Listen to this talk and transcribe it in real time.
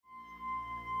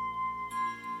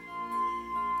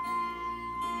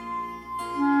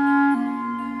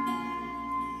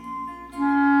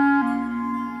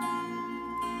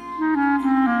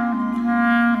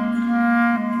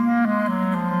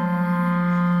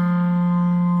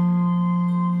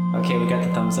Okay, we got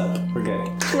the thumbs up. We're good.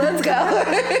 Let's go.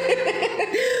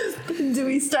 Do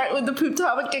we start with the poop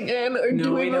topic again, or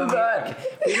do we move on? Okay.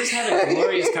 We just had a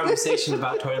glorious conversation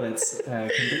about toilets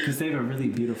because they have a really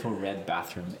beautiful red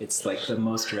bathroom. It's like the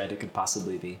most red it could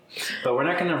possibly be. But we're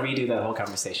not going to redo that whole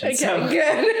conversation. Okay, so,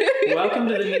 good. Welcome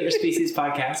to the Meet Your Species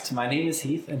podcast. My name is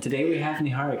Heath, and today we have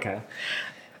Niharika.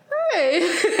 Hi.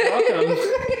 Welcome.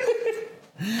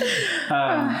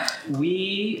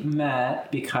 We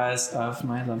met because of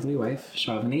my lovely wife,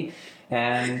 Shravani,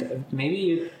 and maybe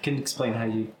you can explain how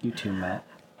you two met.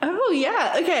 Oh,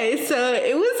 yeah. Okay, so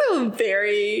it was a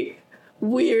very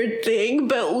weird thing,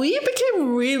 but we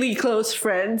became really close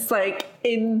friends, like,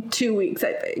 in 2 weeks,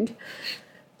 I think.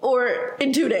 Or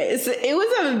in 2 days. It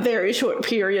was a very short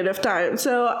period of time.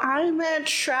 So I met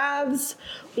Shravs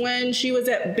when she was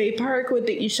at Bay Park with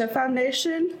the Isha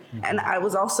Foundation, and I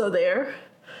was also there.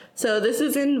 So this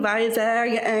is in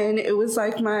Vizag, and it was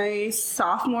like my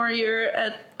sophomore year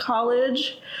at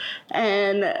college,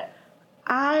 and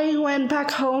I went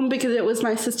back home because it was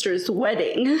my sister's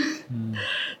wedding.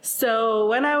 So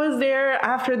when I was there,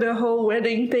 after the whole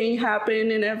wedding thing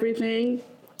happened and everything,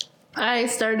 I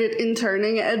started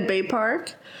interning at Bay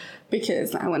Park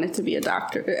because I wanted to be a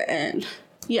doctor, and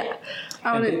yeah.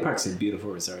 Bay Park's a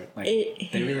beautiful resort. Like, they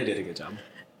really did a good job.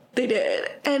 They did.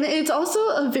 And it's also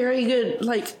a very good,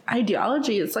 like,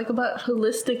 ideology. It's, like, about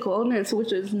holistic wellness,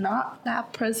 which is not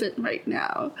that present right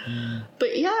now.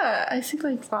 But, yeah, I see,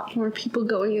 like, a lot more people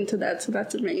going into that, so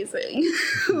that's amazing.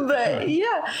 But,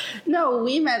 yeah. No,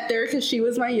 we met there because she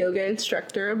was my yoga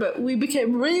instructor, but we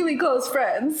became really close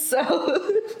friends, so...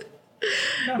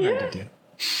 Not hard to do.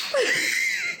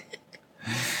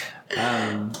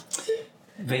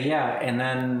 But, yeah, and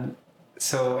then...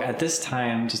 So at this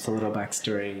time, just a little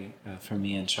backstory for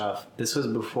me and Shrav. This was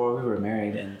before we were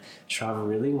married, and Shrav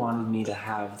really wanted me to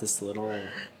have this little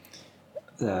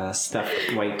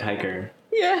stuffed white tiger.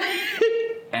 Yeah.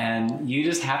 And you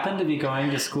just happened to be going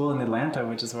to school in Atlanta,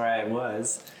 which is where I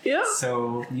was. Yeah.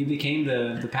 So you became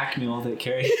the pack mule that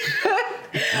carried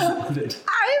it.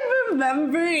 I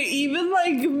remember even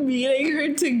like meeting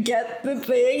her to get the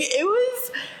thing. It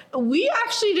was... We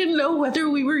actually didn't know whether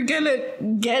we were gonna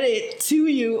get it to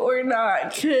you or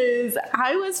not, because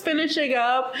I was finishing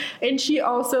up and she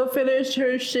also finished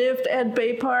her shift at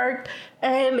Bay Park,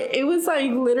 and it was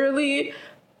like literally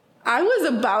I was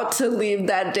about to leave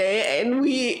that day and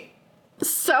we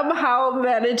somehow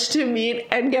managed to meet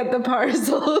and get the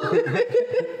parcel.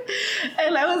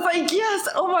 And I was like, yes,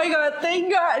 oh my god,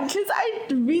 thank god, because I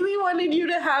really wanted you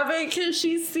to have it, because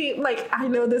she seemed like, I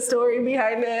know the story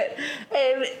behind it,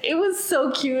 and it was so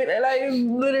cute, and I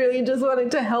literally just wanted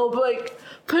to help like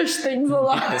push things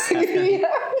along. Yeah.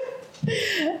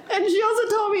 And she also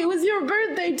told me it was your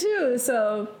birthday too,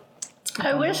 so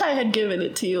I wish I had given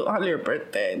it to you on your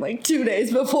birthday, like 2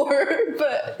 days before,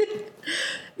 but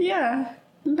yeah,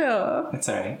 no. It's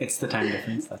all right. It's the time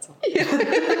difference, that's all.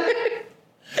 Yeah.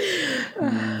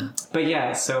 But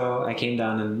yeah, so I came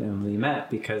down and we met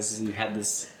because you had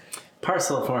this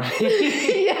parcel for me.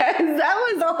 Yes, that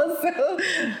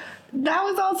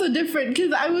was also different,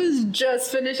 because I was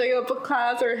just finishing up a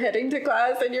class or heading to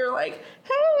class, and you're like,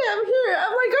 hey, I'm here.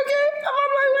 I'm like, okay, I'm on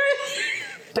my way.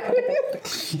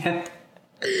 Yeah.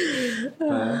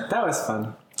 That was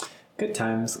fun. Good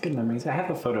times, good memories. I have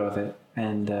a photo of it,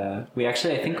 and I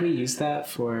think we used that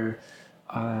for...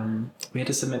 we had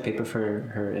to submit paper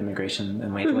for her immigration,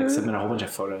 and we had to like submit a whole bunch of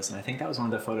photos, and I think that was one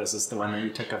of the photos, is the one that you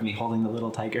took of me holding the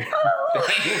little tiger. Oh.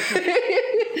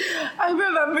 I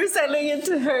remember sending it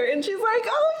to her, and she's like,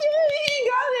 oh yay, he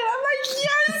got it. I'm like,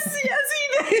 yes, he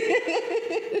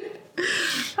did.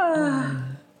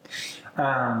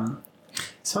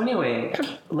 So anyway,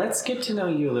 let's get to know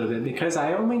you a little bit, because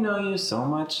I only know you so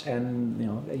much, and you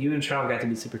know, you and Cheryl got to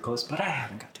be super close, but I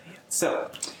haven't got to yet. So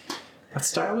let's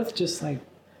start with just like,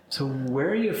 so where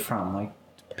are you from? Like,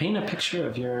 paint a picture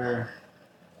of your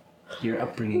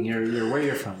upbringing, your where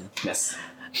you're from. Yes.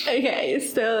 Okay,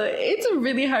 so it's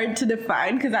really hard to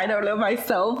define because I don't know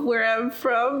myself where I'm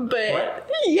from, but what?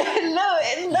 Yeah, no,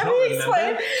 let me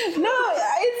explain. No,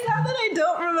 it's not that I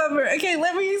don't remember. Okay,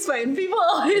 let me explain. People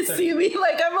always see me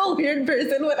like I'm a weird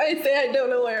person when I say I don't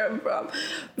know where I'm from.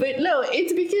 But no,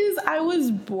 it's because I was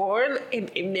born in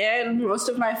India and most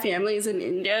of my family is in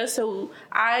India. So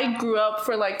I grew up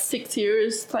for like 6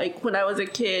 years, like when I was a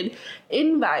kid,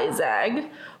 in Vizag,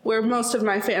 where most of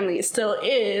my family still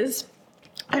is.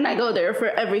 And I go there for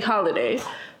every holiday.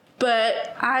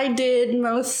 but I did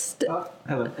most. Oh,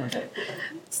 hello. Okay.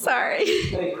 Sorry.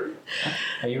 Hey.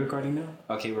 Are you recording now?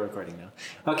 Okay, we're recording now.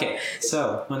 Okay,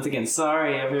 so once again,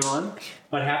 sorry everyone.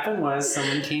 What happened was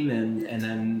someone came in and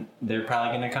then they're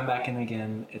probably going to come back in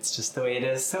again. It's just the way it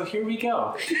is. So here we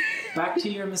go. Back to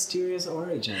your mysterious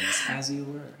origins as you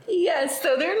were. Yes,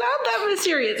 so they're not that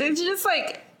mysterious. It's just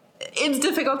like, it's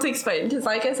difficult to explain because,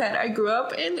 like I said, I grew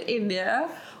up in India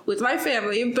with my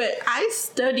family, but I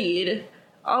studied.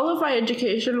 All of my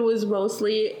education was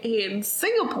mostly in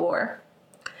Singapore.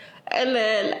 And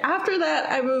then after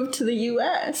that, I moved to the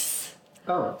U.S.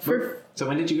 Oh, so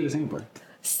when did you go to Singapore?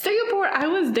 Singapore, I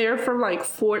was there from like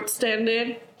 4th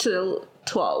standard to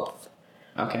 12th.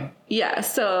 Okay. Yeah,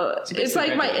 so it's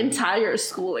like my graduated. entire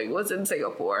schooling was in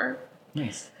Singapore.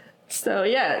 Nice. So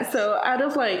yeah, so out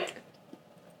of like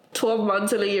 12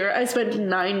 months in a year, I spent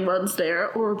 9 months there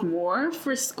or more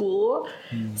for school.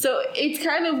 So it's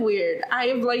kind of weird.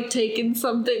 I've like taken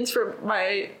some things from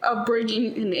my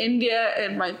upbringing in India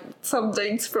and some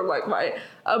things from like my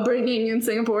upbringing in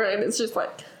Singapore, and it's just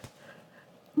like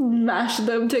mashed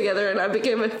them together and I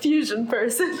became a fusion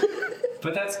person.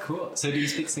 But that's cool. So do you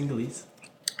speak Sinhalese?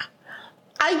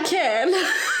 I can.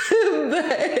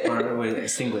 But Or wait,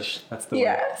 Singlish. That's the word.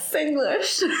 yeah,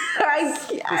 Singlish. Is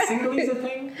Sinhalese a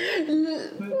thing?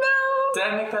 No. Did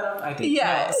I make that up? I did.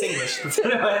 Yeah. No, Singlish. That's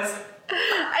what it was.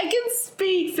 I can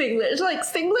speak Singlish. Like,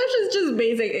 Singlish is just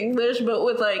basic English, but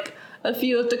with, like, a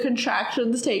few of the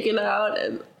contractions taken out.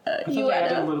 And I thought they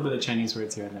added a little bit of Chinese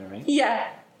words here and there, right? Yeah,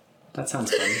 That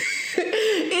sounds fun.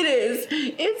 it is.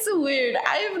 It's weird.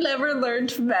 I've never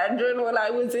learned Mandarin when I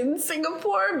was in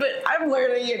Singapore, but I'm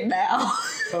learning it now.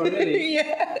 Oh, really?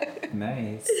 Yeah.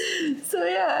 Nice. So,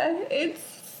 yeah,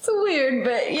 it's weird,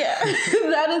 but yeah.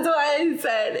 That is why I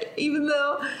said, even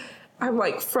though I'm,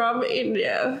 like, from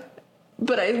India,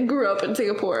 but I grew up in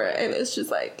Singapore, and it's just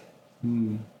like,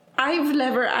 I've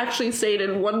never actually stayed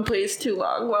in one place too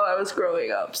long while I was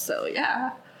growing up, so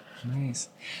yeah. Nice.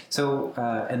 So,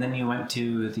 and then you went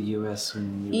to the U.S.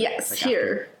 when you Yes, like,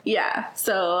 here. Yeah.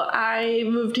 So I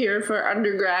moved here for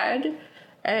undergrad,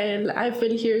 and I've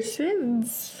been here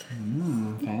since.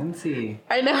 Fancy.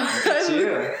 I know. Look at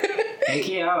you. Take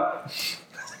you out.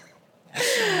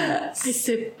 I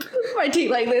sip my tea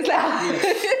like this now.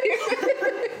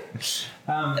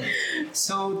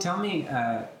 So tell me,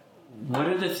 what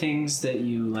are the things that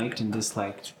you liked and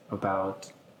disliked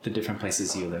about the different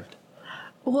places you lived?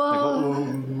 Well,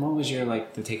 What was your,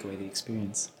 like, the takeaway, the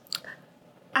experience?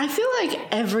 I feel like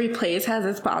every place has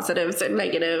its positives and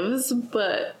negatives,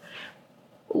 but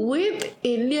with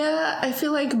India, I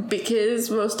feel like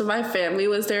because most of my family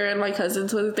was there and my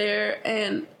cousins was there,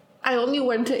 and I only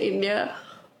went to India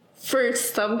for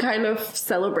some kind of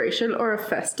celebration or a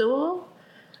festival.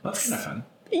 That's kind of fun.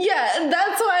 Yeah, and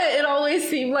that's why it always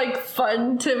seemed like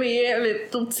fun to me, and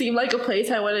it seemed like a place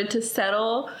I wanted to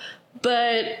settle.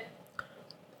 But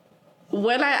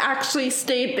when I actually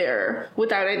stayed there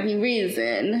without any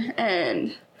reason,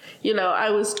 and, you know, I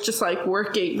was just like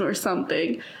working or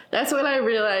something, that's when I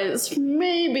realized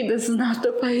maybe this is not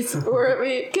the place for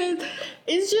me. Because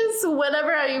it's just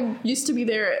whenever I used to be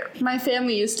there, my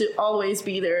family used to always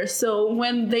be there. So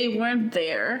when they weren't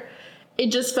there,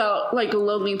 it just felt like a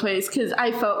lonely place because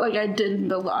I felt like I didn't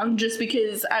belong just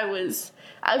because I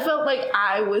felt like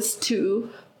I was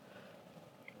too,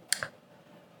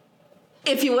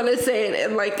 if you want to say it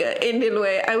in like an Indian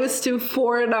way, I was too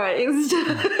foreignized.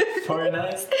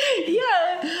 Foreignized?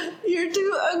 Yeah, you're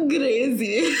too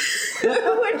angrezi,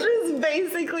 which is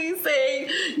basically saying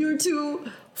you're too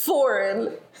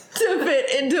foreign to fit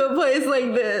into a place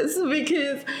like this,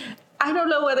 because I don't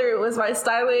know whether it was my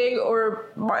styling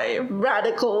or my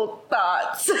radical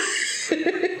thoughts,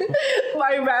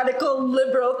 my radical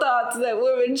liberal thoughts that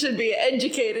women should be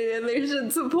educated and they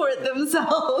should support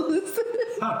themselves.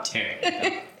 How dare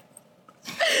you.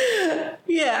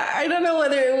 Yeah, I don't know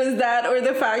whether it was that or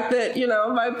the fact that, you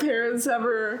know, my parents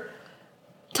never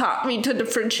taught me to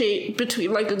differentiate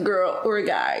between like a girl or a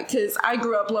guy, because I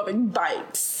grew up loving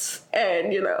bikes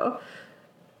and, you know,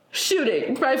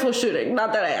 rifle shooting.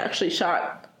 Not that I actually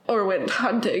shot or went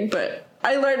hunting, but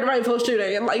I learned rifle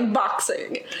shooting and like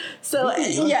boxing. So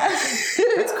Really? yeah.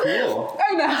 That's cool.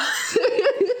 I know.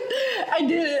 I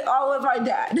did it all with my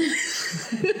dad.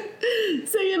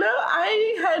 So, you know,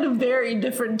 I had very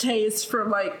different tastes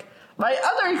from like my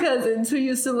other cousins who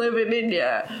used to live in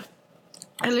India.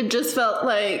 And it just felt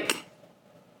like,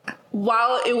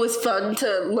 while it was fun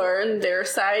to learn their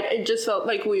side, it just felt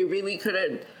like we really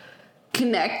couldn't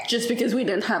connect just because we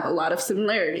didn't have a lot of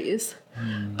similarities.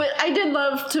 But I did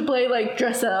love to play, like,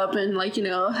 dress up and, like, you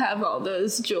know, have all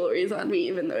those jewelries on me,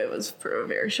 even though it was for a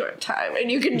very short time.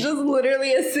 And you can just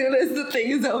literally, as soon as the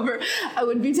thing is over, I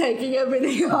would be taking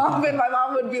everything off, and my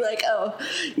mom would be like, oh,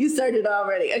 you started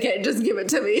already. Okay, just give it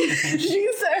to me. She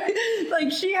said,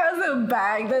 like, she has a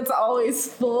bag that's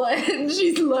always full, and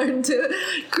she's learned to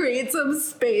create some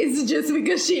space just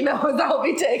because she knows I'll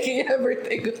be taking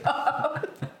everything off.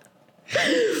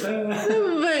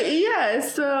 But yeah,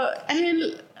 so,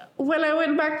 and when I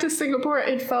went back to Singapore,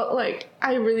 it felt like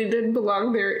I really didn't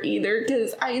belong there either,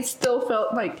 because I still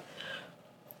felt like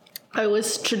I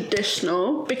was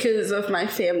traditional because of my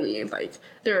family. Like,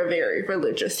 they're a very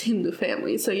religious Hindu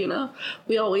family, so, you know,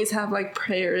 we always have, like,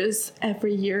 prayers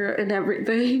every year and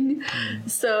everything.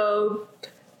 So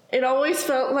it always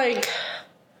felt like,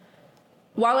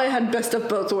 while I had best of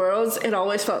both worlds, it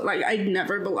always felt like I'd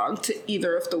never belonged to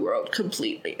either of the world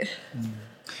completely.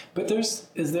 But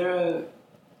is there a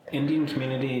Indian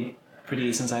community pretty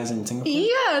decent size in Singapore?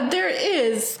 Yeah, there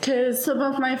is, because some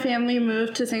of my family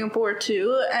moved to Singapore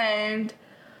too, and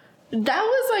that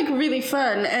was, like, really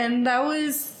fun, and that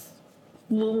was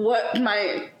what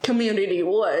my community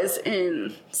was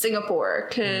in Singapore,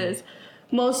 because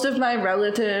most of my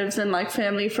relatives and, like,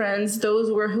 family friends, those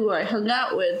were who I hung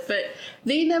out with, but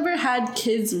they never had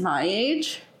kids my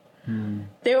age.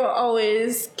 They were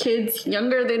always kids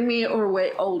younger than me or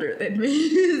way older than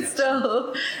me.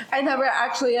 So I never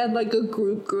actually had, like, a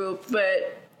group,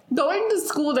 but going to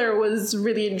school there was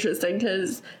really interesting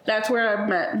because that's where I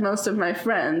met most of my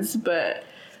friends, but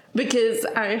because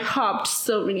I hopped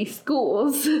so many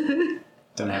schools.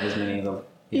 Don't have as many little...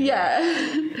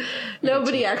 Yeah.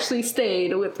 Nobody actually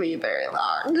stayed with me very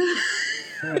long.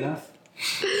 Fair enough.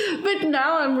 But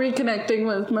now I'm reconnecting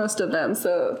with most of them,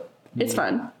 so it's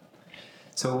fun.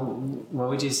 So what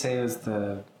would you say was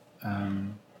the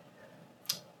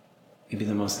maybe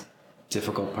the most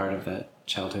difficult part of that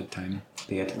childhood time?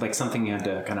 Like something you had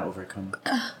to kind of overcome?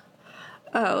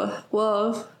 Oh,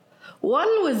 well,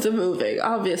 one was the moving,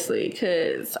 obviously,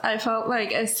 because I felt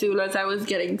like as soon as I was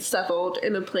getting settled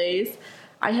in a place,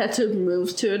 I had to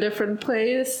move to a different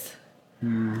place.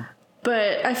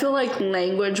 But I feel like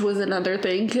language was another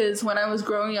thing, because when I was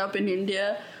growing up in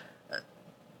India,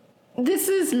 this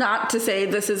is not to say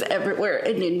this is everywhere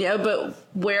in India, but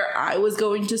where I was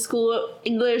going to school,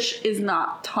 English is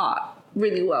not taught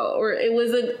really well, or it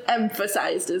wasn't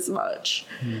emphasized as much.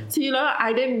 So, you know,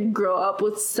 I didn't grow up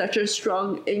with such a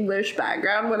strong English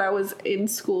background when I was in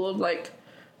school, like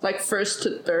first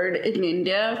to third in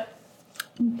India.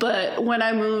 But when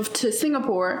I moved to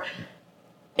Singapore,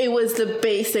 it was the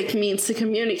basic means to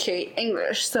communicate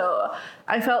English. So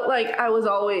I felt like I was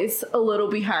always a little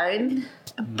behind,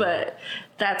 but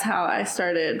that's how I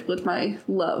started with my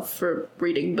love for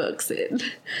reading books. And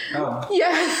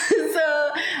yeah,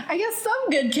 so I guess some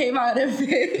good came out of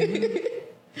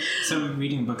it. So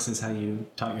reading books is how you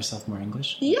taught yourself more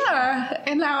English? Yeah,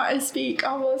 and now I speak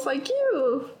almost like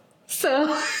you. So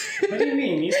what do you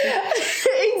mean? You speak?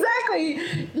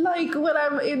 Exactly. Like when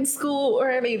I'm in school or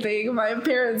anything, my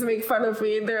parents make fun of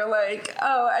me. They're like,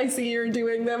 "Oh, I see you're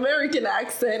doing the American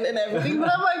accent and everything," but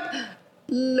I'm like,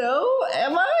 "No,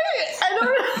 am I? I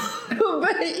don't know."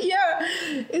 But yeah,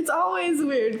 it's always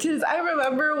weird because I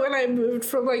remember when I moved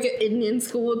from like an Indian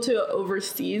school to an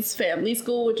overseas family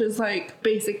school, which is like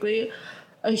basically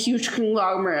a huge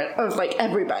conglomerate of like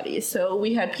everybody. So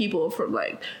we had people from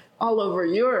like all over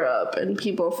Europe and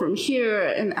people from here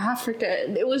and Africa.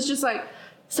 And it was just like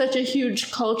such a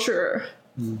huge culture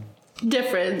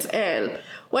difference. And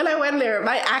when I went there,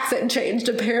 my accent changed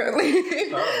apparently.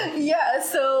 Oh. Yeah,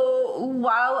 so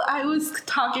while I was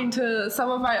talking to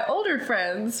some of my older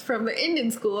friends from the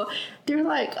Indian school, they're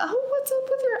like, "Oh, what's up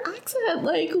with your accent?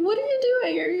 Like, what are you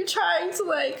doing? Are you trying to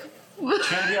like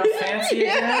trying to be all fancy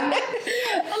again?"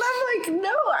 And I'm like,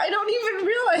 "No, I don't even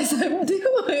realize I'm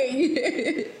doing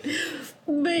it."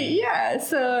 But yeah,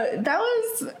 so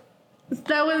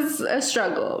that was a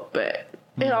struggle, but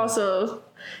it also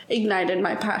ignited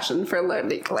my passion for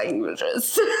learning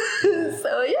languages.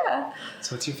 So yeah.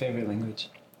 So what's your favorite language?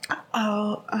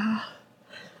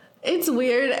 It's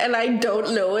weird and I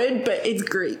don't know it, but it's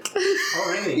Greek.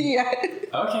 Oh, really? Yeah.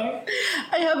 Okay.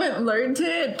 I haven't learned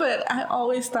it, but I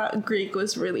always thought Greek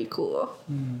was really cool.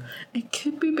 It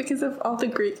could be because of all the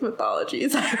Greek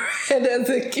mythologies I read as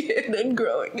a kid and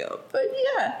growing up, but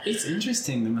yeah. It's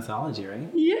interesting, the mythology, right?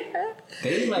 Yeah.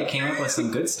 They like came up with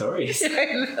some good stories. I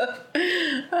know.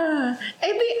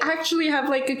 And they actually have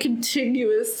like a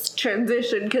continuous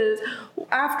transition because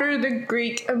after the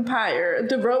Greek Empire,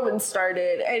 the Romans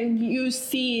started, and you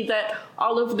see that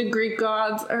all of the Greek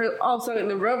gods are also in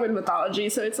the Roman mythology.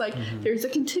 So it's like there's a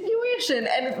continuation,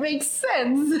 and it makes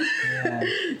sense. Yeah.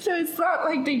 So it's not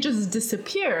like they just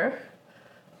disappear,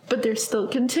 but they're still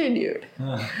continued.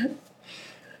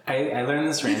 I learned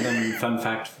this random fun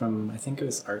fact from, I think it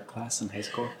was art class in high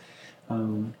school.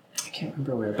 I can't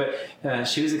remember where, but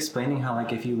she was explaining how,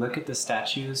 like, if you look at the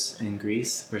statues in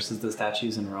Greece versus the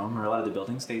statues in Rome, or a lot of the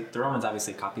buildings, the Romans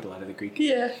obviously copied a lot of the Greek.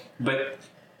 Yeah. But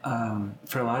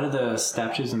for a lot of the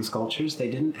statues and sculptures,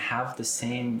 they didn't have the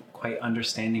same quite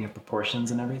understanding of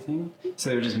proportions and everything. So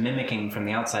they were just mimicking from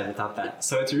the outside without that.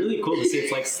 So it's really cool to see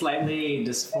it's like slightly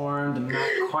disformed and not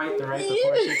quite the right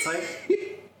proportion. It's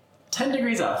like 10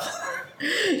 degrees off.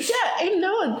 Yeah, I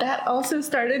know that also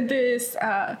started this,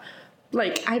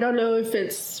 like, I don't know if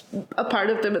it's a part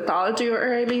of the mythology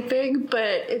or anything,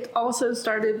 but it also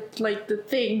started, like, the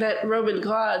thing that Roman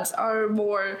gods are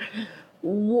more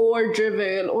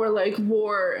war-driven or, like,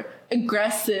 more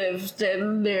aggressive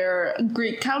than their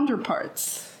Greek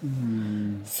counterparts.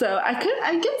 So I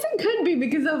guess it could be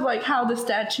because of, like, how the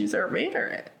statues are made or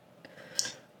it.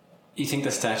 You think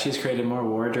the statues created more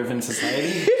war-driven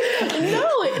society?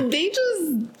 No, they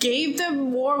just gave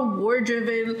them more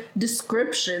war-driven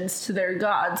descriptions to their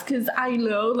gods. Because I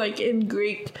know, like, in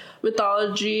Greek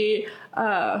mythology,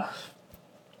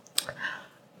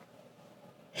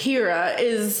 Hera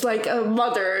is, like, a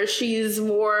mother. She's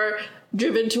more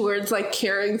driven towards, like,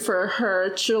 caring for her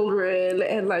children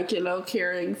and, like, you know,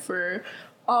 caring for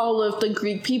all of the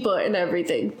Greek people and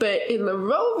everything. But in the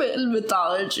Roman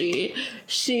mythology,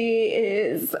 she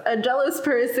is a jealous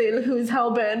person who's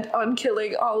hell-bent on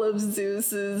killing all of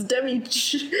Zeus's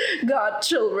demigod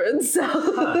children. So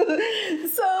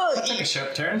That took a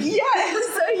sharp turn. yeah,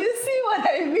 so you see what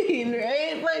I mean,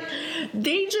 right? Like,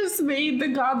 they just made the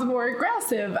gods more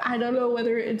aggressive. I don't know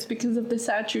whether it's because of the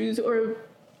statues or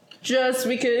just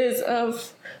because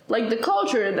of, like, the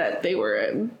culture that they were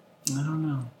in. I don't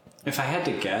know. If I had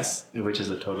to guess, which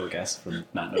is a total guess from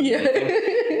not knowing Yeah.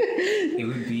 anything, it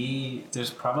would be,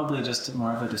 there's probably just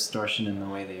more of a distortion in the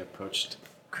way they approached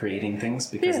creating things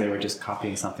because they were just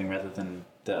copying something rather than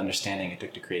the understanding it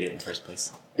took to create it in the first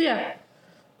place. Yeah,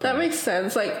 that makes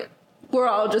sense. Like, we're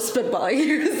all just spitballing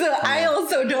here, so I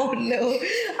also don't know.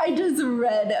 I just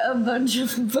read a bunch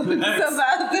of books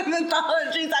about the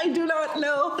mythologies. I do not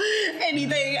know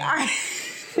anything.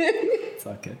 It's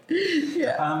all good.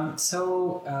 Yeah.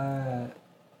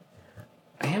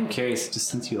 I am curious, just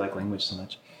since you like language so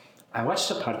much. I watched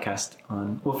a podcast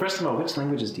on, well, first of all, which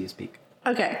languages do you speak?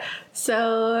 Okay,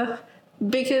 so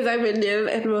because I'm Indian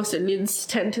and most Indians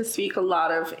tend to speak a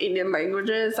lot of Indian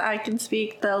languages, I can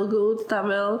speak Telugu,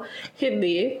 Tamil,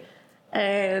 Hindi,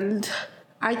 and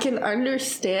I can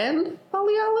understand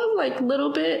Malayalam, like, a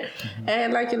little bit,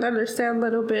 and I can understand a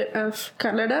little bit of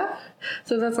Kannada.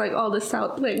 So that's, like, all the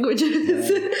South languages.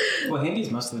 Yeah. Well,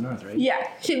 Hindi's most of the north, right? Yeah,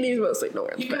 Hindi is mostly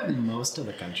north. You got most of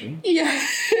the country. Yeah.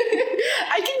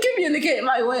 I can communicate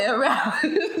my way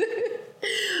around.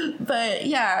 But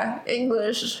yeah,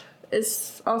 English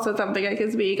is also something I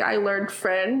can speak. I learned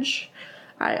French.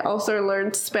 I also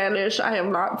learned Spanish. I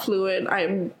am not fluent.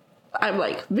 I'm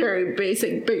like very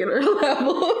basic beginner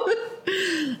level.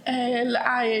 And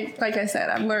like I said,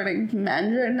 I'm learning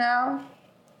Mandarin now.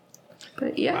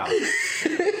 But yeah.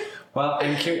 Wow. Well,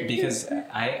 I'm curious because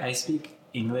I speak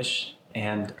English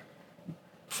and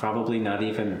probably not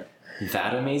even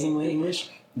that amazingly English,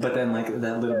 but then like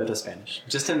that little bit of Spanish.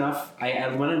 Just enough. I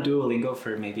went on Duolingo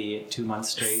for maybe 2 months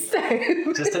straight.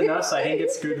 Just enough so I didn't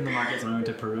get screwed in the markets when I went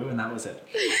to Peru, and that was it.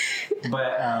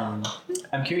 But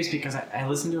I'm curious because I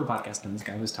listened to a podcast and this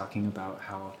guy was talking about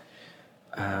how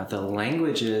the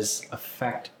languages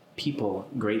affect people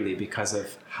greatly because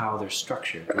of how they're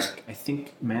structured. Like, I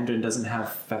think Mandarin doesn't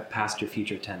have past or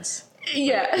future tense.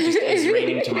 Yeah. Like, it just is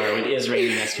raining tomorrow. It is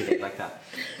raining yesterday, like that.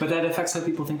 But that affects how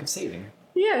people think of saving.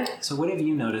 Yeah. So what have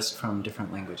you noticed from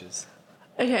different languages?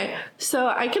 Okay, so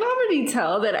I can already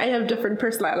tell that I have different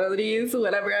personalities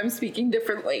whenever I'm speaking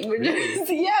different languages.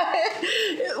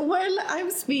 Yeah. When I'm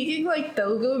speaking like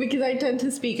Telugu, because I tend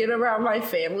to speak it around my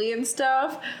family and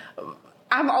stuff,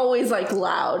 I'm always like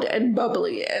loud and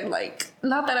bubbly and like,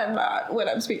 not that I'm not when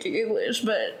I'm speaking English,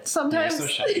 but sometimes. You're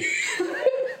so shy.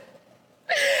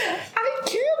 I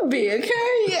can be,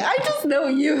 okay? I just know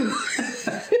you.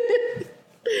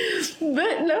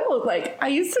 But no, like, I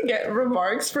used to get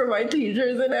remarks from my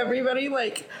teachers and everybody,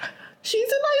 like, she's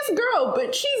a nice girl,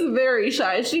 but she's very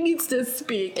shy. She needs to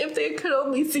speak. If they could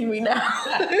only see me now.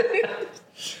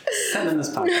 Send in this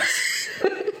podcast.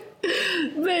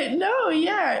 But no,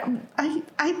 yeah,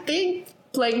 I think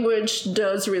language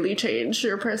does really change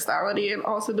your personality and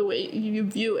also the way you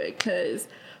view it, because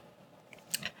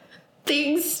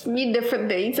things mean different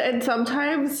things, and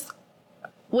sometimes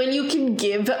when you can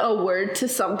give a word to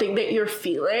something that you're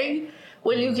feeling,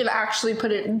 when you can actually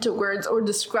put it into words or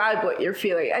describe what you're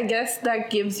feeling, I guess that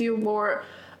gives you more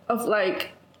of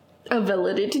like a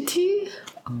validity.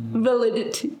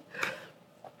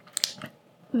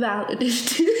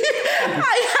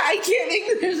 I can't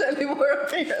English anymore,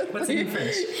 apparently. What's in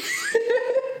French?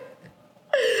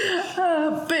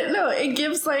 But no, it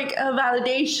gives like a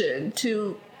validation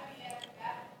to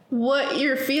what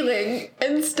you're feeling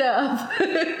and stuff.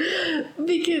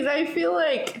 Because I feel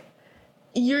like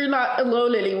you're not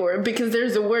alone anymore because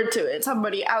there's a word to it.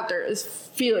 Somebody out there is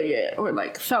feeling it or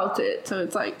like felt it. So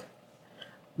it's like,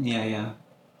 Yeah.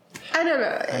 I don't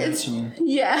know. I know what you mean.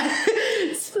 Yeah.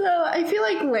 So I feel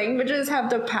like languages have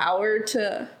the power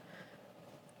to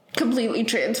completely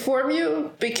transform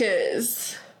you,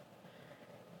 because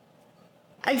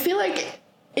I feel like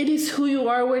it is who you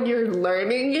are when you're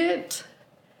learning it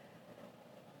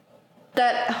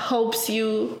that helps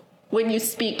you when you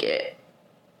speak it.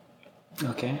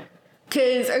 Okay.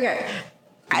 Because, okay.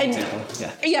 I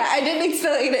didn't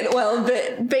explain it well,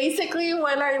 but basically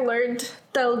when I learned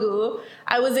Telugu,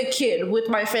 I was a kid with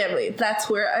my family. That's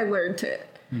where I learned it.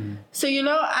 Mm-hmm. So,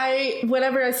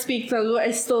 whenever I speak Telugu,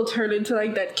 I still turn into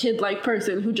like that kid-like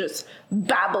person who just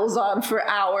babbles on for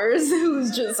hours,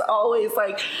 who's just always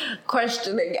like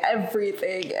questioning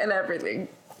everything and everything.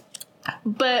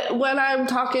 But when I'm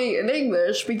talking in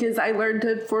English, because I learned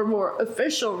it for more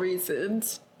official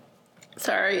reasons,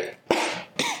 sorry.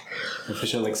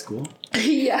 Official like school?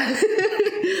 Yeah.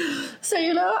 So,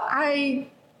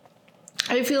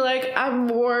 I feel like I'm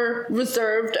more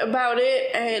reserved about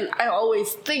it, and I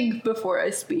always think before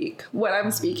I speak, when I'm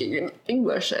speaking in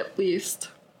English at least.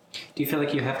 Do you feel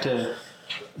like you have to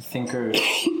think or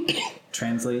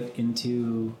translate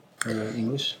into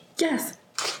English? Yes.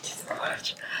 Thank you so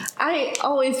much. I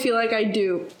always feel like I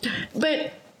do.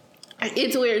 But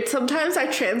it's weird. Sometimes I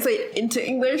translate into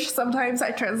English. Sometimes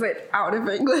I translate out of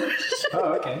English.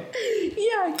 Oh, okay.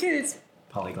 Yeah, because...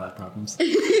 Polyglot problems.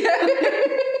 Yeah.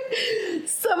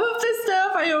 Some of the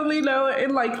stuff I only know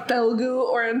in like Telugu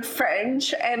or in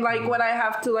French, and like when I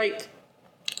have to like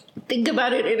think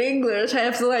about it in English, I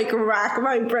have to like rack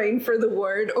my brain for the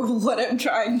word or what I'm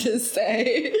trying to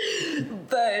say.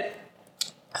 But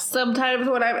sometimes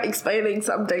when I'm explaining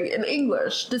something in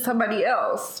English to somebody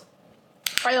else,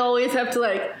 I always have to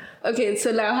like, okay,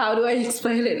 so now how do I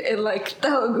explain it in like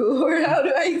Telugu, or how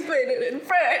do I explain it in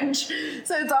French?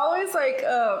 So it's always like,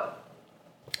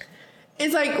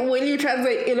 it's like when you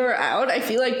translate in or out, I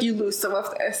feel like you lose some of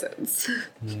the essence.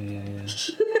 Yeah.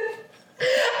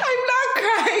 I'm not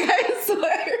crying, I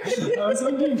swear. I was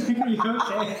wondering, are you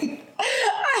okay? I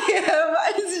am.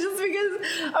 It's just because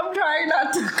I'm trying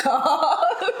not to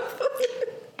cough.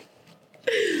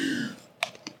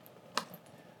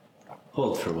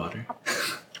 Hold for water.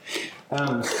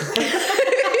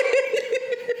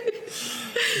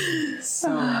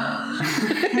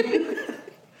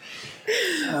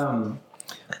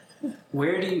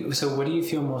 What do you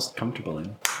feel most comfortable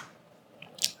in?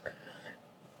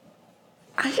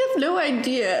 I have no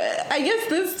idea. I guess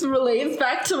this relates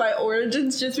back to my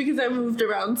origins just because I moved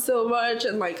around so much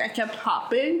and like I kept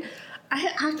hopping.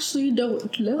 I actually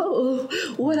don't know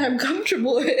what I'm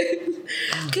comfortable in.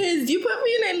 Because you put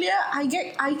me in India,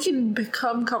 I can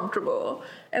become comfortable.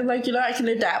 And like, I can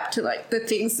adapt to like the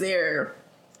things there.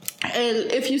 And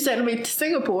if you send me to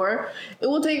Singapore, it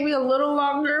will take me a little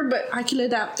longer, but I can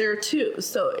adapt there too.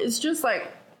 So it's just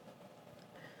like,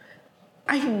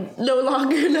 I no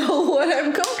longer know what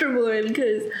I'm comfortable in,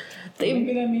 because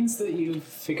maybe that means that you've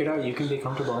figured out you can be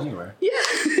comfortable anywhere. Yeah.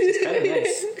 It's kind of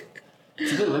nice.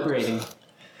 It's a bit liberating.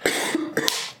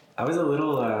 I was a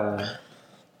little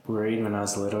worried when I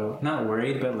was little. Not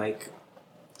worried, but like,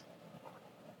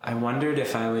 I wondered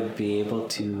if I would be able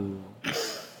to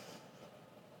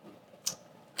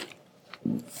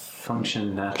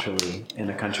function naturally in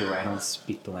a country where I don't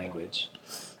speak the language.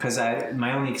 Because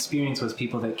my only experience was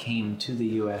people that came to the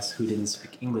US who didn't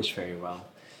speak English very well.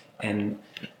 And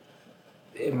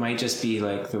it might just be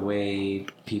like the way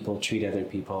people treat other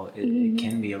people. It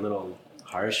can be a little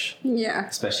harsh. Yeah.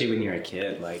 Especially when you're a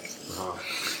kid. Like,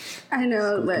 I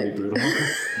know, it's pretty brutal.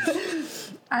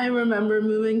 I remember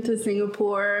moving to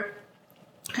Singapore,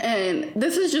 and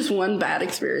this is just one bad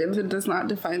experience. It does not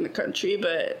define the country,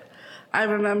 but I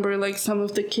remember, like, some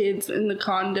of the kids in the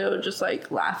condo just,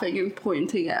 like, laughing and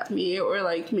pointing at me or,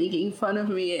 like, making fun of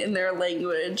me in their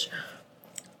language,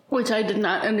 which I did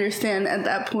not understand at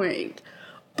that point.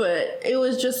 But it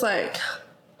was just like,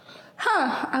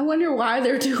 I wonder why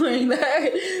they're doing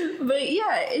that. But,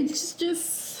 yeah, it's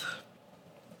just,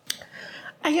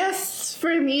 I guess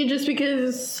for me, just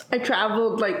because I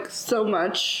traveled, like, so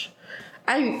much,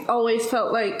 I always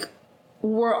felt like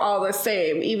we're all the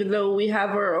same, even though we have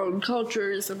our own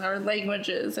cultures and our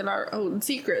languages and our own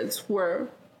secrets. We're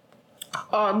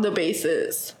on the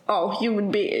basis all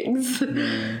human beings.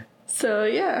 So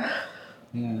yeah.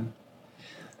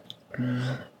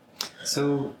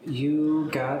 So you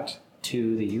got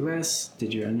to the U.S.,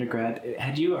 did your undergrad.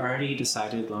 Had you already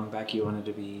decided long back you wanted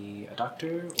to be a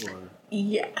doctor, or?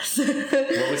 Yes.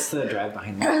 What was the drive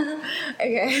behind that?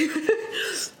 Okay.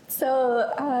 So,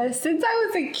 since I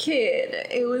was a kid,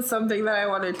 it was something that I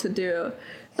wanted to do.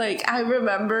 Like, I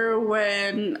remember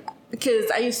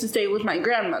because I used to stay with my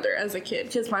grandmother as a kid,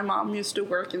 because my mom used to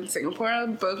work in Singapore.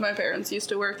 Both my parents used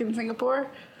to work in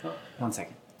Singapore. Oh, 1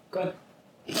 second. Go ahead.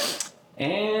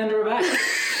 And we're back.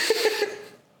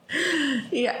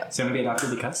 Yeah. So you want to be a doctor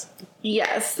because?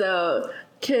 Yeah, so,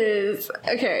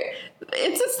 okay,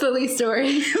 it's a silly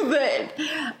story, but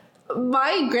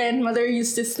my grandmother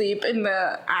used to sleep in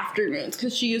the afternoons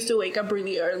because she used to wake up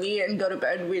really early and go to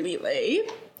bed really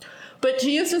late. But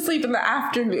she used to sleep in the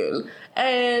afternoon,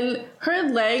 and her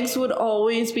legs would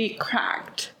always be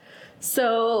cracked.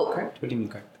 So... Cracked? What do you mean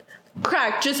cracked?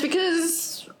 Cracked, just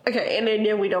because... Okay, in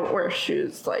India we don't wear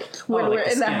shoes, like, when like we're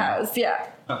in the house, yeah.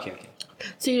 Okay.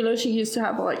 So, she used to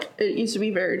have, like, it used to be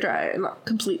very dry and not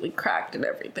completely cracked and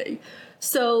everything.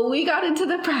 So we got into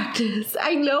the practice.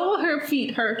 I know her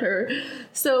feet hurt her.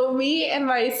 So me and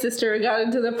my sister got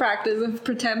into the practice of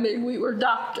pretending we were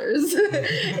doctors.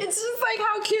 It's just like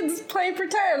how kids play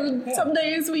pretend. Yeah. Some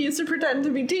days we used to pretend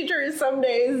to be teachers, some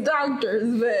days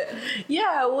doctors. But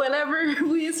yeah, whenever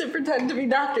we used to pretend to be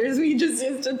doctors, we just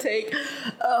used to take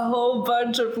a whole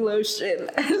bunch of lotion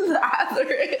and lather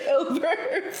it over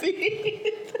her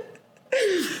feet.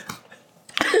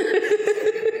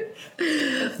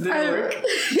 Did it work?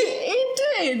 It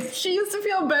did. She used to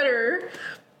feel better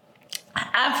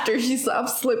after she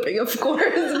stopped slipping, of course.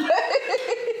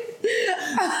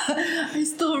 I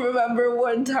still remember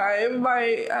one time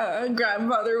my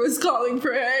grandmother was calling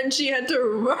for her and she had to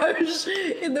rush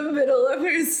in the middle of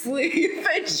her sleep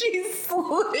and she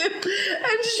slipped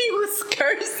and she was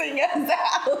cursing us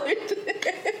out.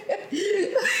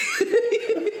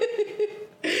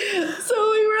 So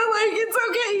we were like, it's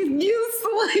okay, you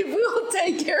sleep, we'll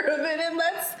take care of it. And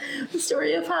that's the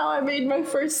story of how I made my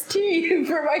first tea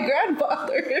for my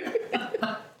grandfather.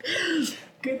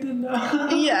 Good to know.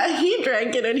 Yeah, he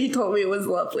drank it and he told me it was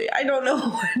lovely. I don't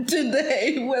know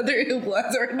today whether it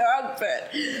was or not, but...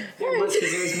 It was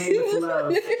because it was made with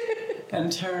love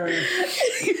and terror.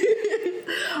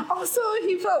 Also,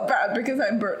 he felt bad because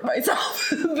I burnt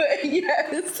myself, but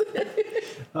yes.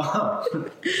 Oh.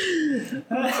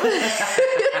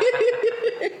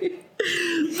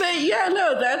 But yeah,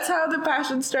 no, that's how the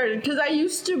passion started. Because I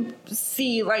used to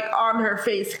see, like, on her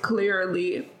face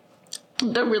clearly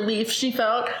the relief she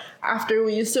felt after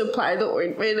we used to apply the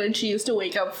ointment and she used to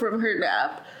wake up from her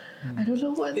nap. I don't know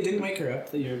what... It didn't wake her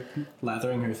up that you're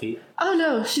lathering her feet? Oh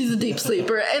no, she's a deep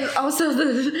sleeper. And also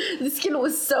the skin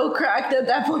was so cracked at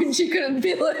that point she couldn't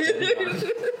feel it.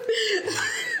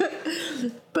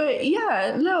 But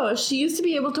yeah, no, she used to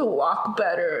be able to walk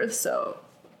better, so...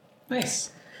 Nice.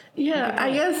 Yeah,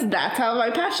 I guess that's how my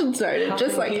passion started. Helping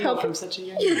just like help from such a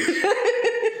young age.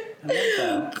 I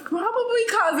love that. Probably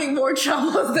causing more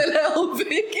trouble than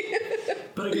helping.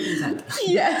 But a good intent.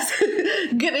 Yes,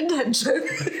 good intention.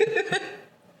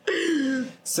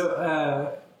 So,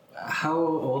 how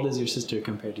old is your sister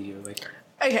compared to you? Like,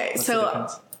 Okay, what's the so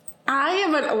difference? I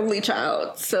am an only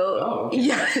child, so okay.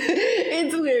 Yeah,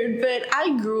 it's weird, but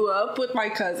I grew up with my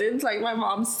cousins, like my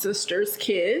mom's sister's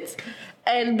kids,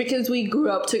 and because we grew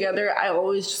up together, I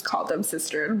always just called them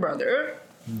sister and brother.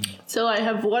 So I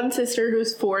have one sister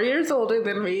who's 4 years older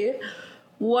than me,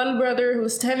 one brother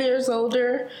who's 10 years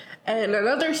older, and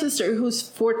another sister who's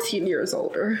 14 years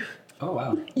older. Oh,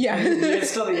 wow. Yeah. You're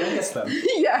still the youngest, then.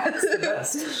 Yeah. That's the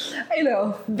best. I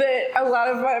know. But a lot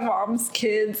of my mom's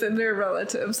kids and their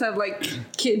relatives have, like,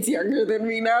 kids younger than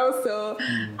me now, so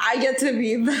I get to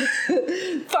be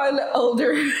the fun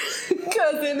older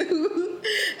cousin who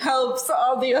helps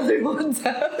all the other ones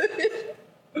out.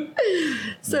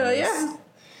 So, yeah.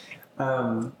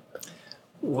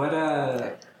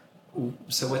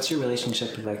 So what's your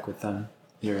relationship like with them,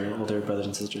 your older brothers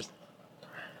and sisters?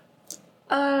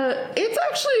 It's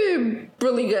actually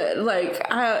really good. Like,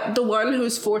 the one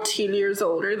who's 14 years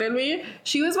older than me,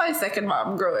 she was my second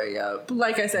mom growing up.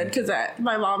 Like I said, because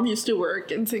my mom used to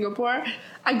work in Singapore.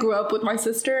 I grew up with my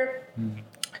sister.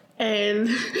 And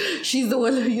she's the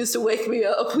one who used to wake me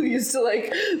up, who used to,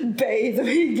 like, bathe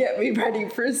me, get me ready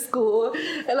for school.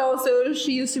 And also,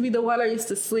 she used to be the one I used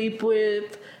to sleep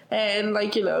with. And,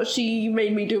 like, you know, she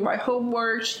made me do my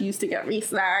homework. She used to get me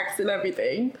snacks and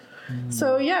everything.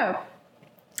 So, yeah.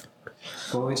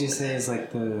 What would you say is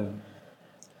like the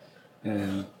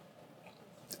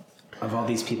of all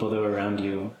these people that were around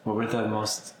you, what were the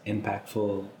most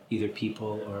impactful either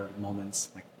people or moments?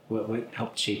 Like what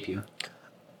helped shape you?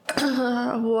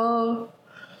 Well,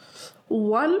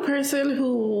 one person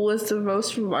who was the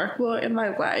most remarkable in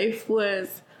my life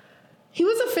he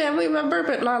was a family member,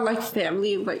 but not like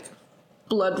family, like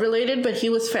blood related, but he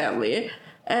was family.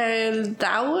 And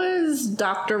that was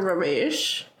Dr.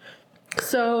 Ramesh.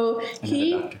 So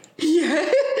he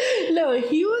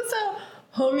was a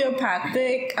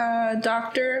homeopathic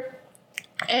doctor,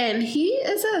 and he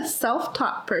is a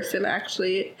self-taught person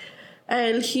actually,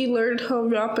 and he learned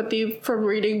homeopathy from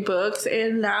reading books,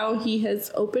 and now he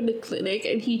has opened a clinic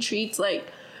and he treats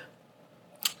like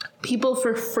people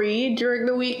for free during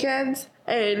the weekends,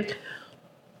 and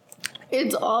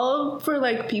it's all for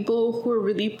like people who are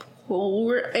really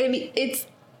poor, and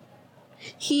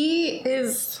he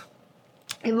is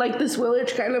in like this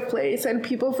village kind of place, and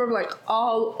people from like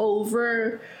all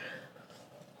over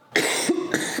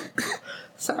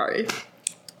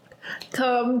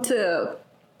come to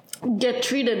get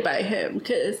treated by him,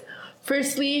 because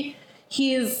firstly,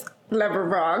 he's never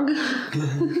wrong.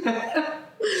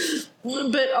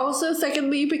 But also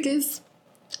secondly, because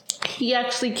he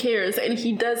actually cares, and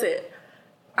he does it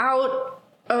out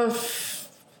of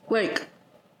like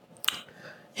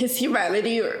his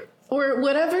humanity or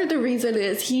whatever the reason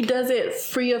is. He does it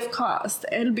free of cost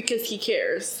and because he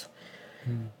cares.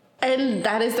 And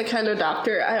that is the kind of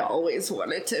doctor I always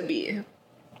wanted to be,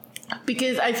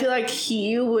 because I feel like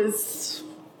he was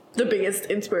the biggest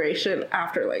inspiration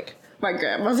after like my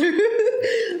grandmother.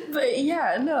 But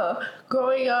yeah, no,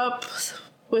 growing up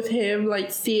with him,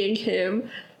 like seeing him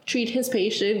treat his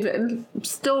patients, and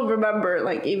still remember,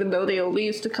 like, even though they only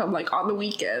used to come like on the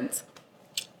weekends,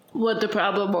 what the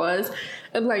problem was,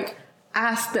 and like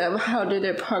ask them how did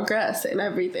it progress and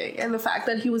everything, and the fact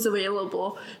that he was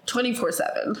available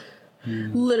 24/7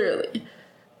 literally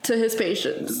to his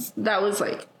patients, that was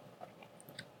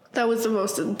the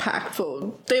most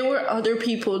impactful. There were other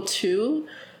people too,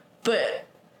 but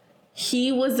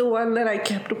he was the one that I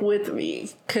kept with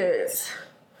me, because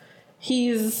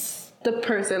he's the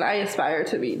person I aspire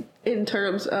to be in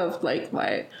terms of like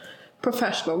my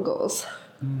professional goals.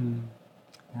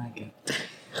 I get it.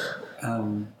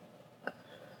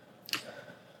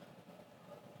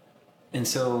 And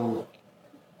so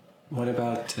what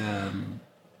about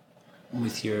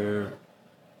with your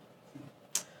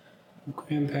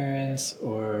grandparents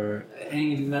or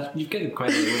any that you've got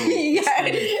quite a little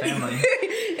extended family?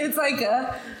 It's like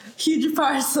a huge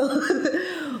parcel.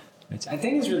 Which I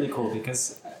think is really cool,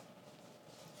 because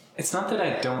it's not that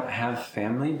I don't have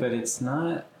family, but it's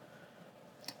not,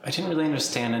 I didn't really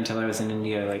understand until I was in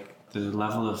India, like the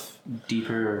level of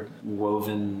deeper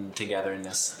woven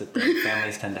togetherness that the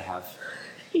families tend to have.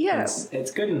 Yeah.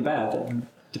 It's good and bad. It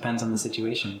depends on the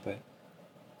situation, but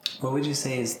what would you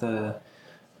say is the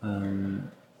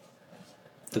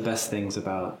best things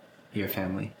about your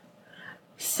family?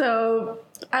 So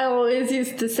I always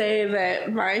used to say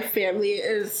that my family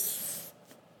is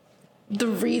the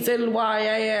reason why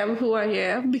I am who I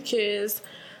am, because,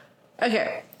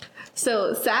 okay,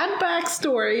 so sad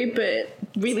backstory, but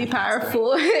really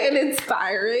powerful and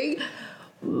inspiring.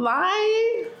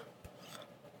 My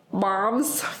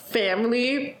mom's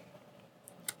family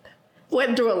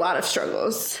went through a lot of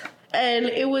struggles, and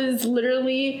it was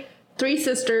literally 3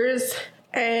 sisters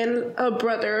and a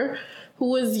brother who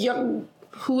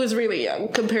was really young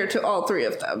compared to all 3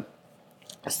 of them.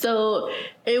 So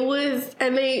it was,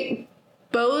 and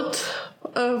both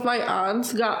of my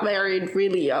aunts got married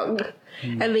really young,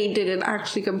 and they didn't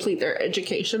actually complete their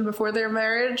education before their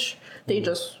marriage. They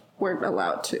just weren't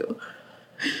allowed to.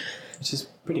 Which is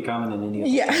pretty common in India.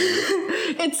 Yeah.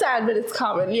 It's sad, but it's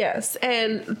common, yes.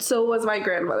 And so was my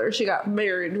grandmother. She got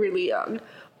married really young.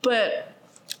 But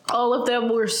all of them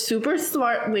were super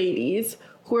smart ladies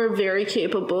who were very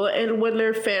capable. And when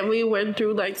their family went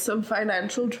through like some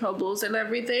financial troubles and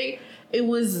everything, it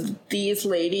was these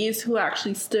ladies who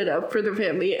actually stood up for the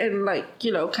family and, like,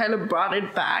 you know, kind of brought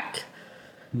it back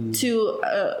to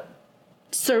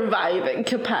surviving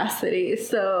capacity.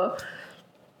 So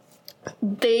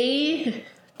they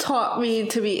taught me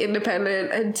to be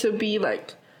independent and to be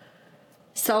like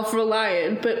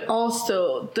self-reliant, but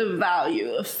also the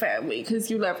value of family,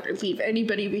 because you never leave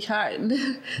anybody behind.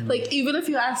 Like, even if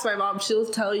you ask my mom, she'll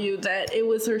tell you that it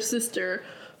was her sister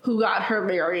who got her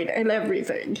married and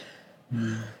everything.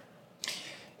 Are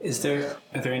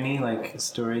there any like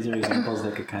stories or examples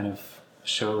that could kind of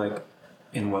show like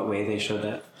in what way they showed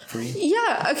that for you?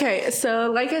 Yeah, okay,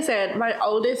 so like I said, my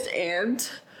oldest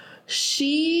aunt,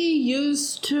 she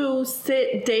used to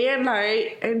sit day and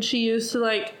night, and she used to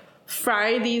like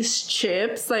fry these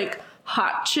chips, like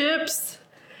hot chips.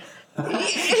 You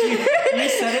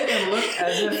said it and looked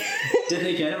as if, did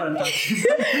they get it? What I'm talking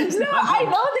about? No, I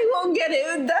know they won't get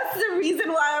it. That's the reason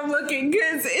why I'm looking,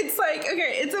 because it's like,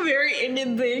 okay, it's a very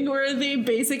Indian thing where they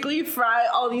basically fry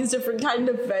all these different kind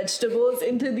of vegetables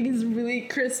into these really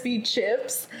crispy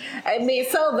chips, and they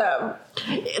sell them.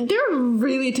 They're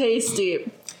really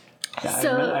tasty. Yeah, So,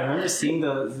 I remember seeing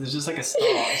there's just like a stall.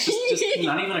 It's just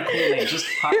not even a cool name, just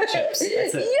hot chips.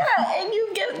 That's it. yeah, and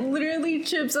you get literally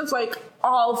chips of like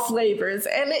all flavors,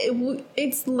 and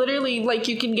it's literally like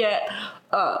you can get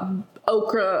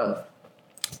okra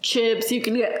chips, you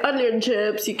can get onion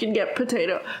chips, you can get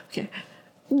potato. Okay,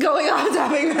 going on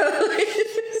topic.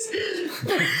 That's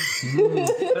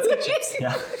good chips.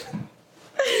 Yeah.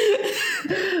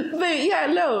 But yeah,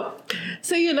 no.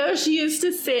 So, you know, she used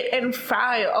to sit and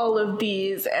fry all of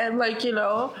these. And, like, you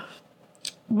know,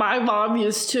 my mom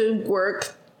used to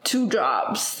work 2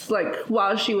 jobs, like,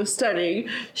 while she was studying.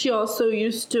 She also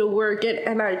used to work at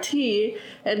NIT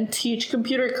and teach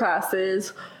computer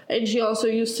classes. And she also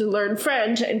used to learn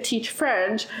French and teach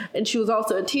French. And she was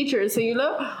also a teacher. So, you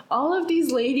know, all of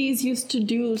these ladies used to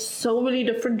do so many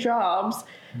different jobs.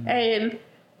 And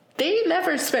they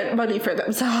never spent money for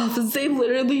themselves. They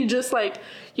literally just, like,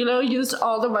 you know, used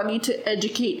all the money to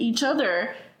educate each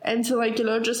other and to, like, you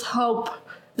know, just help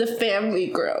the family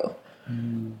grow.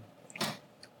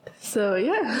 So,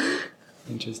 yeah.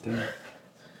 Interesting. Not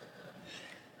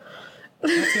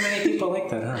too many people like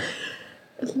that, huh?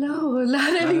 No,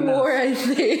 not anymore, I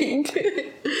think.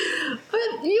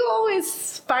 But you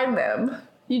always find them.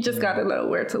 You just gotta know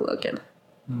where to look in.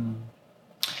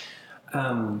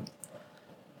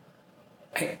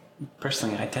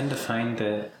 I tend to find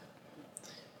that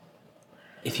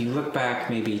if you look back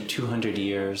maybe 200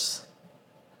 years,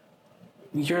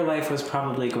 your life was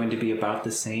probably going to be about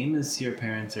the same as your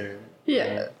parents are.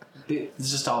 Yeah. It's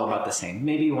just all about the same.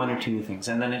 Maybe 1 or 2 new things.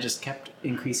 And then it just kept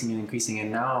increasing and increasing.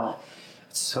 And now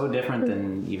it's so different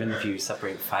than even if you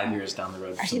separate 5 years down the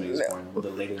road, somebody was born a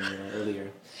little later than you were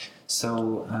earlier.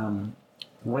 So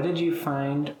what did you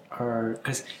find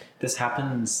because this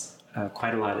happens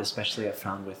quite a lot, especially I've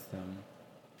found with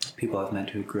people I've met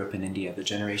who grew up in India. The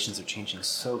generations are changing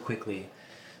so quickly.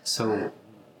 So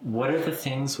what are the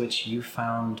things which you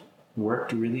found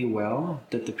worked really well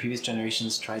that the previous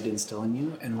generations tried to instill in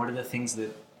you? And what are the things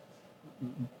that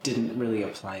didn't really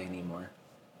apply anymore?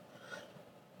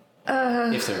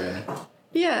 If there are any.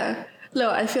 Yeah.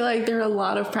 No, I feel like there are a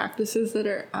lot of practices that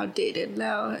are outdated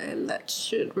now, and that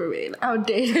should remain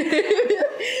outdated.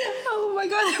 Oh my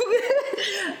god.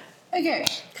 Okay.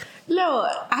 No,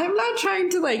 I'm not trying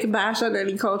to like bash on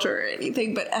any culture or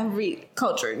anything, but every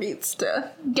culture needs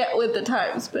to get with the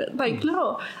times. But like,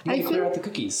 no, You gotta clear out the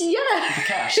cookies. Yeah. The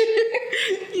cache.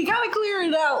 You gotta clear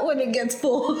it out when it gets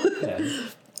full. Yeah.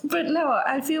 But no,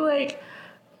 I feel like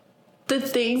the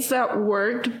things that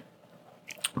worked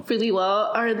really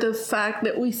well are the fact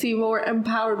that we see more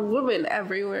empowered women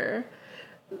everywhere.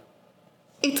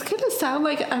 It's gonna sound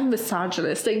like I'm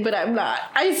misogynistic, but I'm not.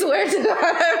 I swear to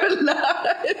God, I'm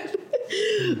not.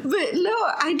 But no,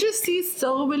 I just see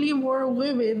so many more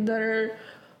women that are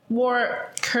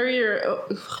more career.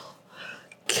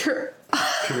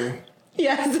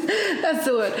 Yes, that's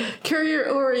the one. Career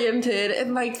oriented,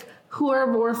 and like who are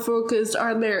more focused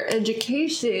on their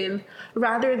education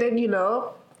rather than, you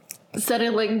know,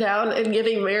 settling down and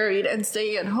getting married and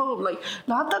staying at home. Like,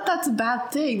 not that that's a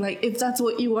bad thing. Like, if that's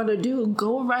what you want to do,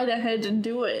 go right ahead and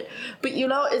do it. But, you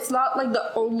know, it's not like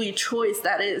the only choice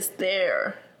that is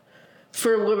there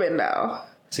for women now.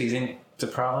 So you think the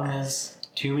problem is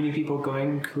too many people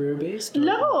going career-based?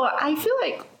 No, I feel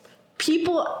like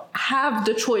people have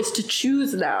the choice to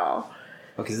choose now.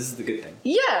 Okay, this is the good thing.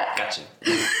 Yeah. Gotcha.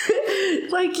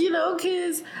 Like, you know,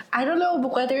 because I don't know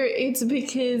whether it's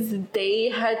because they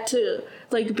had to,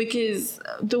 like, because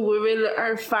the women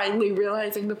are finally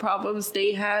realizing the problems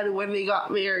they had when they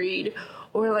got married,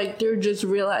 or like they're just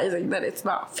realizing that it's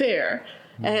not fair.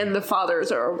 And the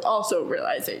fathers are also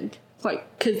realizing, like,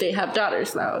 because they have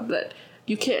daughters now, that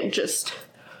you can't just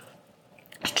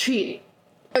treat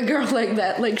a girl like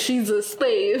that, like she's a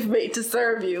slave made to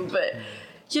serve you. But,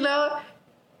 you know,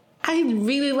 I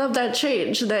really love that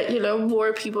change that, you know,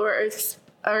 more people are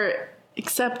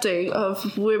accepting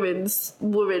of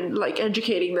women like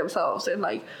educating themselves and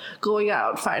like going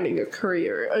out, finding a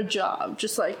career, a job,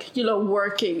 just like, you know,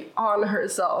 working on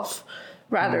herself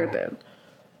rather than.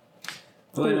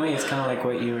 Well, in a way, it's kind of like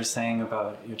what you were saying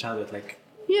about your childhood, like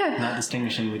not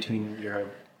distinguishing between you're a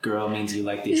girl means you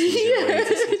like these things.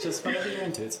 It's just whatever you're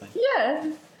into, it's fine.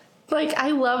 Yeah. Like,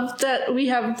 I love that we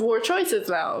have more choices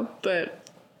now, but...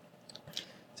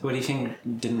 So what do you think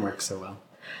didn't work so well?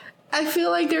 I feel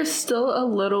like there's still a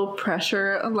little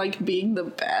pressure on, like, being the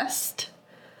best.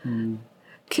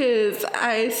 Because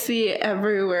I see it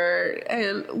everywhere,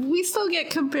 and we still get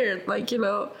compared, like, you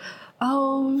know...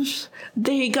 Oh,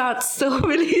 they got so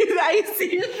many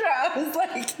icy shots,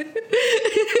 like, but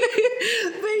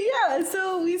yeah,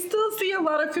 so we still see a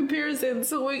lot of comparisons.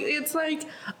 So it's like,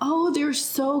 oh, they're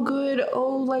so good.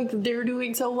 Oh, like they're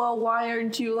doing so well. Why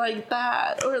aren't you like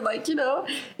that? Or like, you know,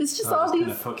 it's just all these.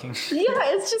 Kind of poking.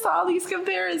 Yeah, it's just all these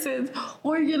comparisons.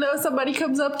 Or you know, somebody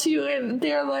comes up to you and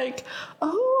they're like,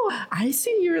 oh, I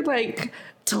see you're like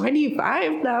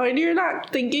 25 now and you're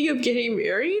not thinking of getting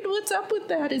married? What's up with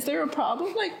that? Is there a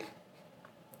problem? Like,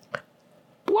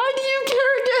 why do you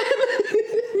care again?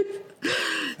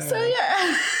 So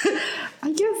yeah,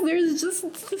 I guess there's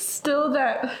just still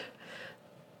that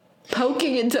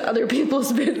poking into other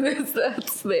people's business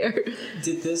that's there.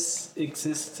 Did this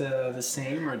exist the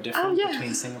same or different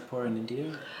between Singapore and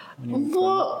India?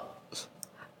 Well,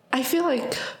 I feel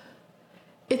like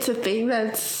it's a thing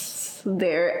that's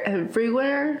there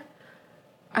everywhere.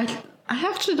 I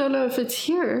actually don't know if it's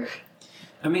here.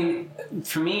 I mean,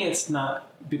 for me, it's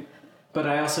not. But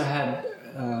I also had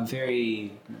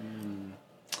a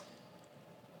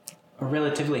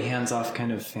relatively hands-off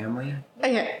kind of family.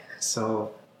 Okay.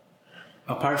 So,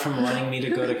 apart from wanting me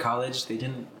to go to college, they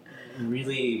didn't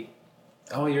really.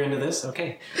 Oh, you're into this?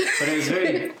 Okay. But it was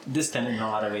very distant in a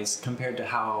lot of ways compared to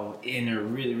how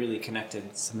really, really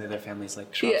connected some of the other families,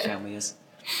 like Schwab's family, is.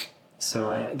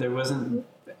 So there wasn't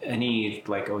any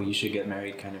like, oh, you should get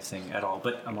married kind of thing at all.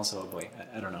 But I'm also a boy.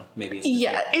 I don't know. Maybe it's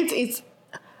different. It's.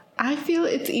 I feel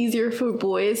it's easier for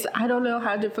boys. I don't know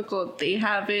how difficult they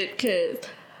have it because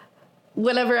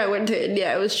whenever I went to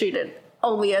India, I was treated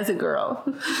only as a girl.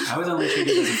 I was only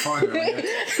treated as a foreigner.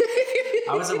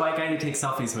 I was a white guy to take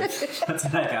selfies with. That's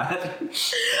what I got.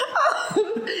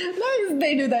 Oh,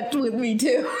 they do that with me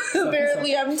too.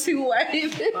 Apparently, I'm too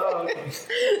white. Oh, okay.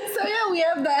 So yeah, we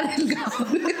have that in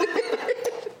common.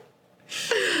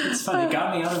 It's fun. It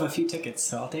got me out of a few tickets,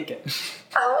 so I'll take it.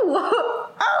 Oh.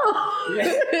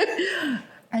 Yeah.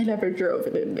 I never drove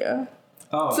in India.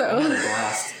 Oh, so. I had a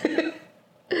blast.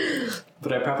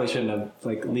 But I probably shouldn't have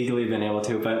like legally been able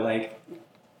to. But like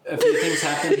a few things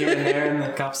happened here and there, and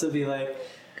the cops would be like,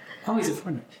 "Oh, he's a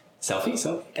foreigner." Selfie.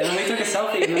 And then we took a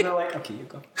selfie, and then they're like, "Okay, you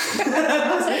go."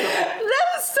 That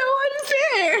is so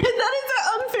unfair. That is an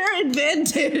unfair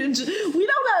advantage. We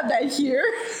don't have that here.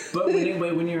 But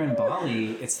when you're in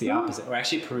Bali, it's the opposite. Or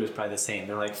actually, Peru is probably the same.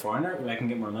 They're like, foreigner, I can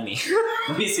get more money.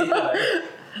 Let me see that.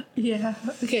 Yeah.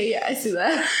 Okay. Yeah, I see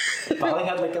that. Bali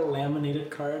had like a laminated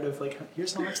card of like,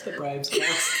 here's how much the bribes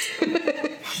cost.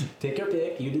 Take your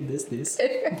pick. You did this.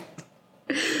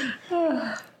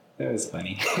 That was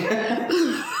funny. I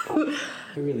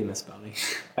really miss Bali.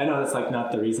 I know that's like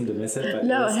not the reason to miss it, but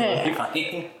no, it was hey, really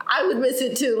funny. I would miss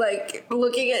it too. Like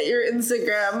looking at your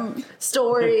Instagram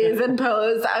stories and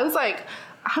posts, I was like,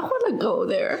 I want to go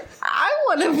there. I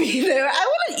want to be there. I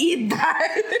want to eat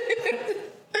that.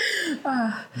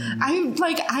 I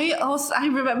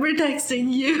remember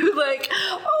texting you like,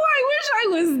 oh, I wish I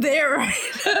was there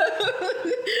right now.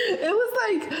 It was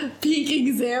like peak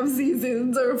exam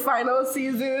seasons or final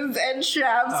seasons, and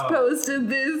Shabs posted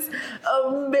this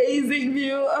amazing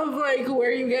view of like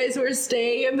where you guys were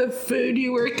staying and the food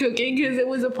you were cooking because it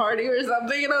was a party or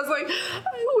something, and I was like,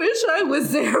 I wish I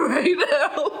was there right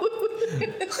now.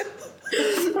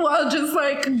 While just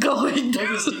like going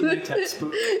through. Just eating the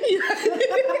textbook.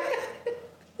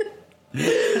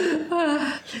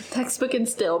 Textbook and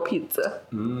stale pizza.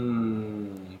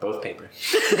 Both paper.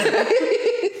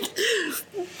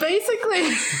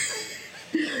 Basically.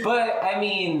 But I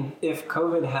mean, if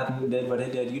COVID hadn't did what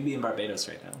it did, you'd be in Barbados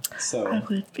right now. So I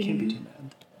would be. Can't be too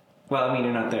mad. Well, I mean,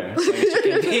 you're not there, so I guess you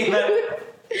can't be mad.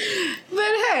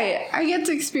 But hey, I get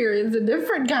to experience a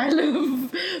different kind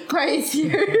of place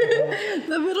here.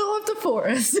 The middle of the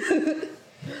forest. The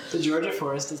Georgia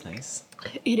forest is nice.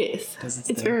 It is.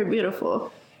 It's very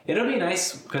beautiful. It'll be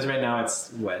nice because right now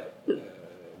it's what?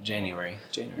 January.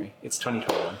 It's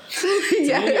 2021.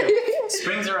 Yeah.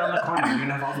 Spring's around the corner. You're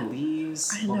gonna have all the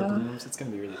leaves, I all the know. blooms. It's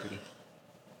gonna be really pretty.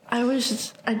 I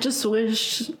just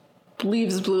wish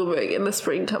leaves blooming and the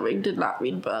spring coming did not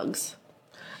mean bugs.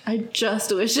 I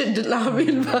just wish it did not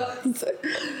mean bugs.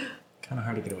 Kind of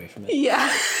hard to get away from it.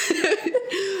 Yeah.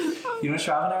 You know,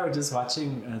 Shrav and I were just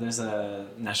watching. There's a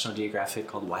National Geographic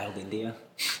called Wild India,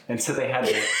 and so they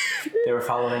were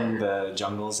following the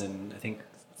jungles in, I think,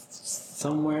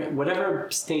 somewhere,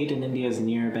 whatever state in India is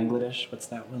near Bangladesh. What's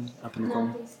that one up in the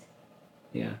corner?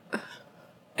 Yeah.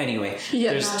 Anyway,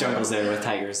 Yeah. there's jungles there with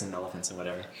tigers and elephants and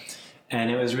whatever, and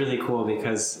it was really cool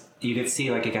because you could see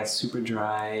like it got super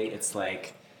dry. It's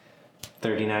like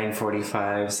 39,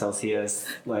 45 Celsius,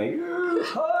 like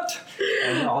hot,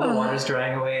 and all the water's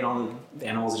drying away, and all the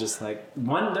animals are just like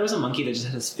there was a monkey that just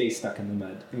had his face stuck in the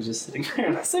mud. He was just sitting there,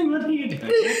 and I was like, "What are you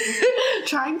doing?"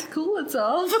 Trying to cool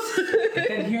itself. But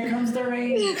then here comes the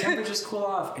rain, the temperatures cool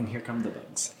off, and here come the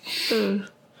bugs.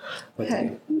 What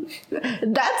to do?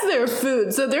 That's their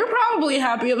food, so they're probably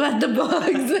happy about the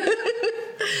bugs.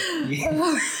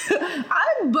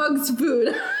 I'm bugs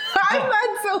food. I'm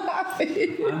not so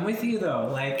happy. I'm with you though.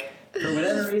 Like, for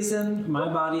whatever reason,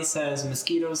 my body says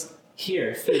mosquitoes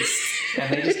here, feast,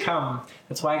 and they just come.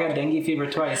 That's why I got dengue fever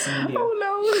twice in India. Oh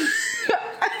no.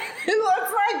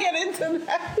 Let's not get into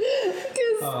that.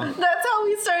 Because that's how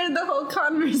we started the whole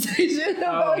conversation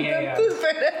about the poop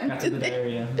and Got to the everything.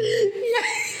 diarrhea.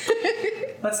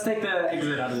 Yeah. Let's take the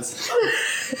exit out of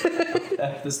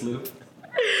this loop.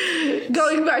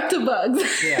 Going back to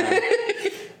bugs. Yeah.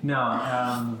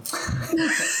 No.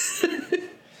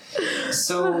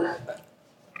 So,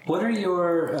 what are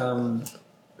your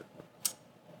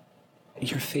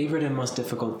favorite and most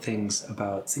difficult things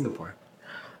about Singapore?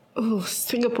 Oh,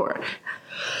 Singapore.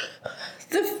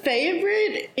 The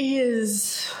favorite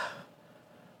is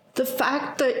the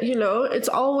fact that, it's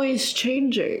always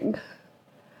changing.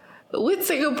 With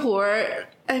Singapore,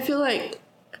 I feel like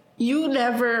you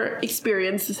never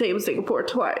experience the same Singapore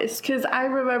twice. Because I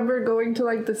remember going to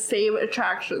like the same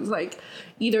attractions, like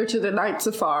either to the night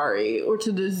safari or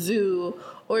to the zoo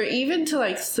or even to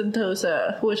like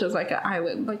Sentosa, which is like an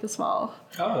island, like a small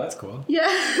Oh, that's cool.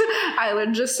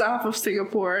 island just south of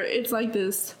Singapore. It's like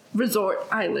this resort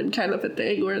island kind of a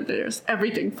thing where there's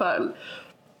everything fun.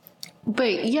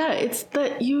 But yeah, it's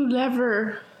that you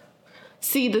never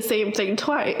see the same thing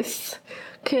twice.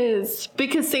 Because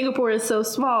Singapore is so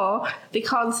small, they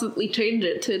constantly change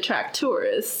it to attract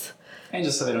tourists. And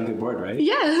just so they don't get bored, right?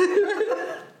 Yeah.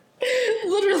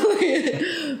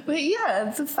 Literally. But yeah,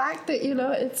 it's the fact that,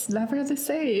 it's never the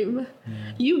same. Yeah.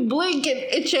 You blink and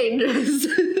it changes.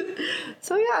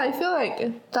 So yeah, I feel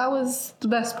like that was the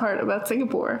best part about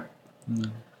Singapore.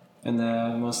 And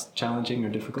the most challenging or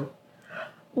difficult?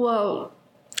 Well,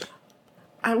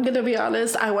 I'm gonna be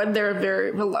honest, I went there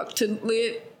very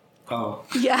reluctantly. Oh.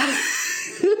 Yeah.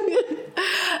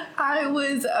 I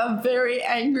was a very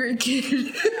angry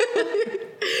kid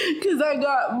because I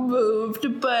got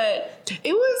moved, but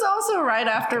it was also right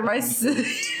after my I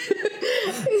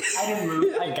didn't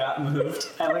move, I got moved.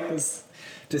 I like this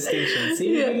distinction.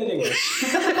 See, you're good at English.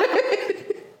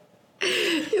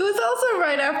 It was also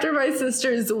right after my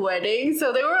sister's wedding,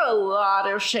 so there were a lot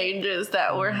of changes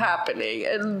that were happening,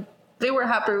 and they were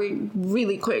happening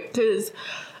really quick because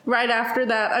right after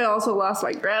that, I also lost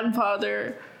my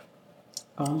grandfather.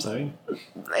 Oh, I'm sorry.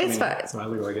 It's fine. It's a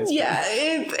while ago, I guess. Yeah,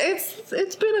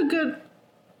 it's been a good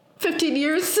 15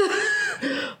 years,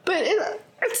 but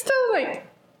it's still like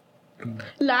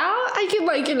now I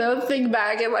can think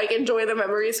back and enjoy the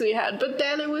memories we had. But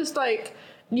then it was like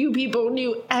new people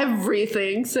knew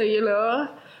everything, so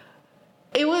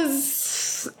it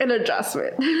was an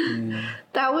adjustment.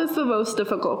 That was the most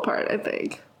difficult part, I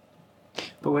think.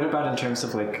 But what about in terms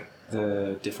of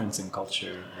the difference in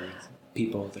culture or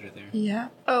people that are there? Yeah.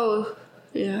 Oh,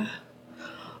 yeah.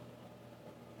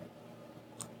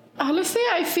 Honestly,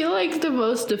 I feel like the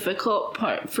most difficult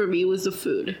part for me was the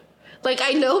food.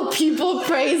 I know people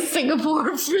praise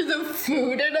Singapore for the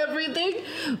food and everything,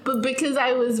 but because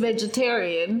I was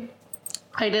vegetarian,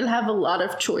 I didn't have a lot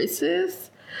of choices.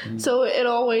 So it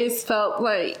always felt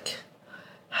like,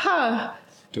 gotta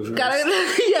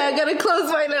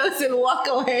close my nose and walk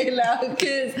away now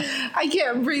because I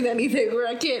can't breathe anything or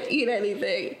I can't eat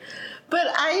anything. But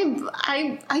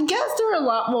I guess there are a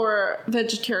lot more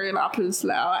vegetarian options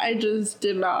now. I just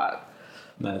did not.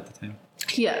 Not at the time.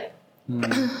 Yeah.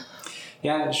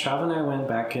 Yeah, Shrav and I went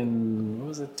back in, what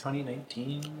was it,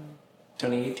 2019?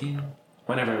 2018?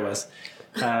 Whenever it was.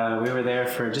 We were there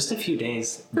for just a few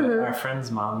days, but our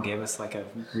friend's mom gave us a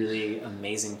really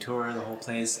amazing tour of the whole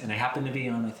place, and it happened to be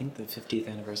on, I think, the 50th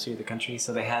anniversary of the country,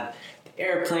 so they had the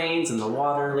airplanes and the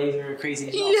water laser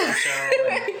crazy show.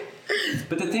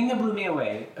 But the thing that blew me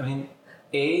away, I mean,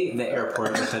 the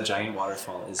airport with a giant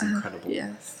waterfall is incredible.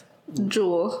 Yes.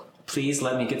 Jewel. Please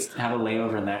let me have a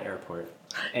layover in that airport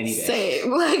any day.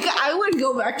 Same. Like, I would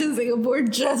go back to Singapore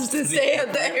just to stay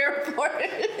at the airport.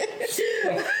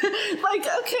 Like,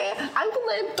 okay, I can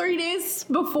land 3 days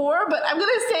before, but I'm going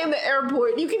to stay in the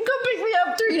airport. You can come pick me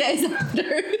up 3 days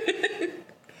after.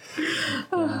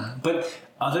 Yeah. But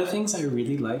other things I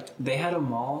really liked, they had a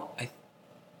mall,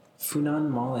 Funan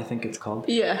Mall, I think it's called.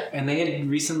 Yeah. And they had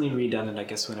recently redone it, I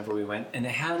guess, whenever we went. And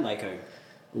it had like a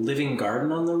living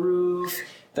garden on the roof.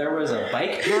 There was a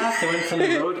bike path that went from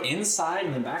the road inside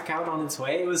and then back out on its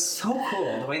way. It was so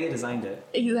cool, the way they designed it.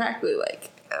 Exactly.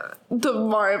 Like, the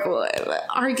marvel and the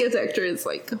architecture is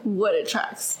like what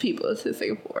attracts people to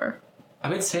Singapore. I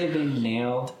would say they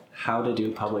nailed how to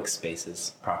do public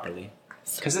spaces properly.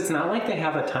 Because it's not like they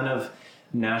have a ton of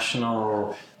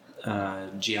national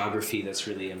geography that's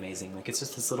really amazing. Like, it's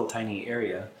just this little tiny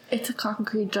area. It's a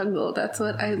concrete jungle. That's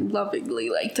what I lovingly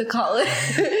like to call it.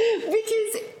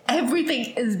 Because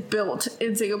everything is built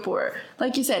in Singapore.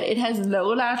 Like you said, it has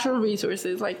no natural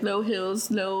resources, like no hills,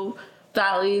 no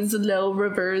valleys, no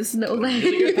rivers, no lakes.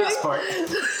 Really good passport.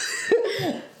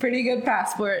 Pretty good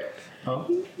passport.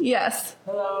 Oh? Yes.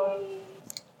 Hello.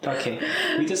 Okay,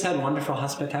 we just had wonderful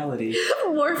hospitality.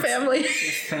 More family.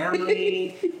 There's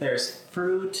family, there's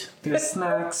fruit, there's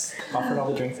snacks, offered all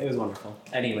the drinks. It was wonderful.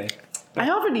 Anyway. I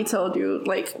already told you,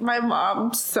 like, my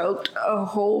mom soaked a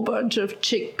whole bunch of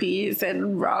chickpeas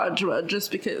and rajma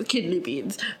just because, kidney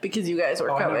beans, because you guys were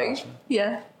coming.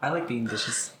 Yeah. I like bean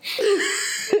dishes.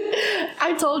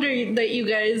 I told her that you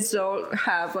guys don't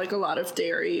have, like, a lot of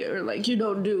dairy or, like, you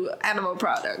don't do animal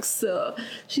products. So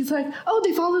she's like, oh,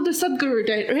 they follow the Sadhguru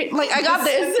diet, right? Like, I got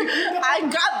this. I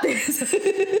got this.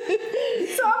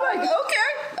 So I'm like, okay.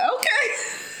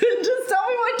 Just tell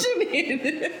me what you need.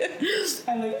 I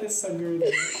like this so good.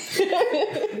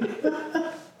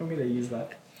 I'm going to use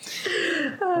that.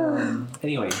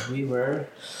 Anyway, we were...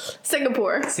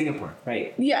 Singapore,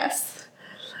 right. yes.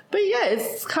 But yeah,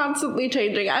 it's constantly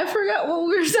changing. I forgot what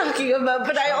we were talking about,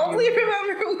 but I only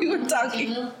remember we were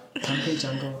talking. Concrete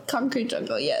jungle. Concrete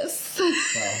jungle, yes.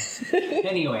 Well,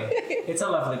 anyway, it's a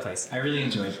lovely place. I really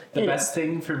enjoyed it. The best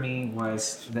thing for me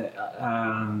was that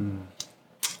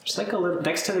just like a little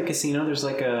next to the casino, there's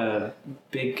like a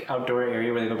big outdoor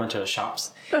area where they have a bunch of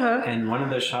shops. Uh-huh. And one of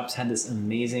those shops had this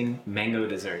amazing mango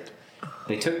dessert.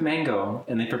 They took mango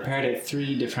and they prepared it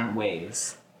 3 different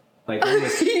ways. Like one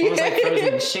was like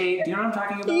frozen and shaved. You know what I'm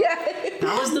talking about? Yeah.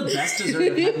 That was the best dessert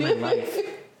I've had in my life.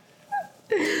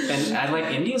 And I like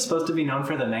India's supposed to be known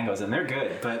for the mangoes, and they're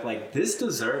good. But like this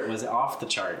dessert was off the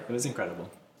chart. It was incredible.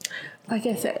 Like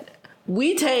I said,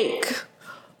 we take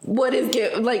what is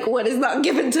what is not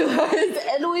given to us,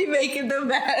 and we make it the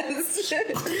best.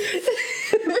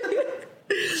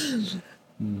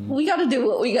 We gotta do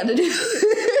what we gotta do.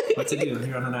 What to do?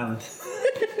 You're on an island.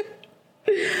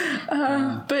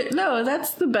 But no,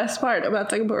 that's the best part about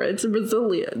Singapore. It's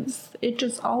resilience. It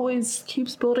just always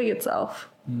keeps building itself.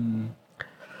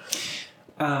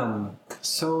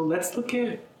 So let's look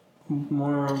at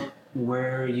more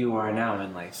where you are now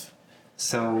in life.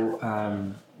 So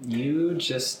you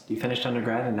finished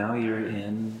undergrad and now you're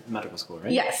in medical school,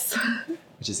 right? Yes.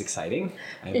 Which is exciting.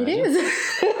 It is.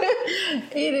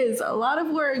 It is a lot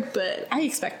of work, but I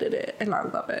expected it and I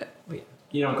love it. Wait,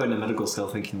 you don't go into medical school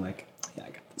thinking like, yeah, I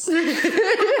got this.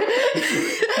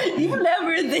 You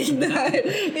never think that.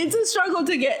 It's a struggle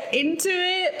to get into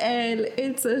it, and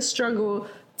it's a struggle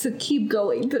to keep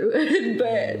going through it.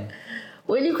 But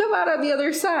when you come out on the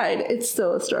other side, it's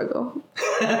still a struggle.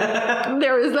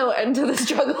 There is no end to the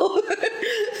struggle.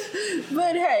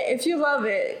 But hey, if you love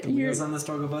it, The wheels on the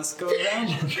struggle bus go round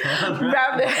and round.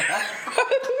 round it.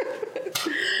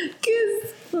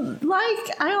 Because,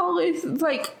 like, I always,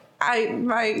 like,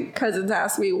 my cousins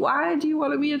ask me, why do you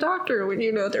want to be a doctor when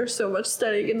you know there's so much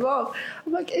studying involved?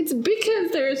 I'm like, it's because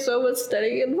there's so much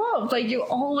studying involved. Like, you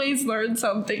always learn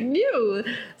something new.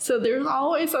 So there's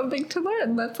always something to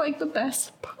learn. That's like the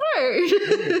best part.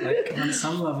 Like, on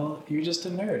some level, you're just a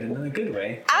nerd in a good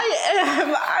way. I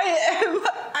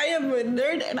am a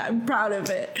nerd and I'm proud of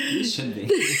it. You should be.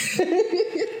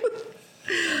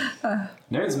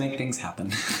 Nerds make things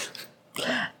happen.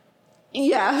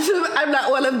 Yeah, I'm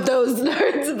not one of those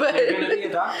nerds, but... You're gonna be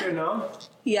a doctor, no?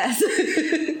 Yes.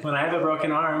 When I have a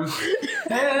broken arm.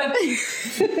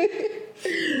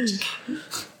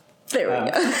 There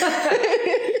we go.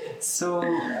 So,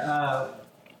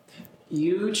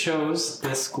 you chose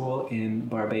this school in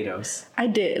Barbados, I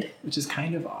did. which is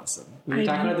kind of awesome. We were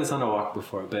talking about this on a walk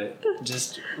before, but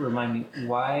just remind me,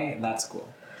 why that school?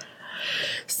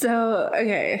 So,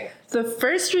 okay. The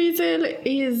first reason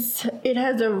is it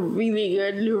has a really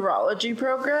good neurology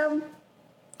program.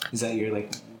 Is that your,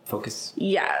 like, focus?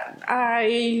 Yeah,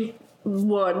 I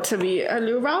want to be a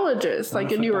neurologist,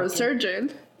 like a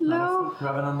neurosurgeon. No.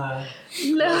 Rubbing on the...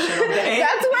 No, day.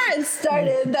 that's where it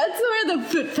started. That's where the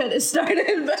foot fetish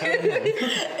started, but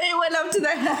it went up to the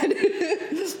head.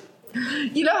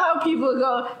 You know how people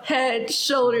go head,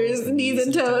 shoulders, knees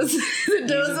and toes, the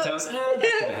Knees and toes.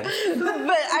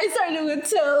 But I started with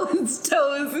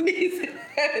toes, knees, and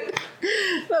head.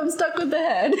 I'm stuck with the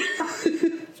head.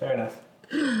 Fair enough.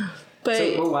 But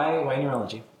So, well, why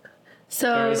neurology?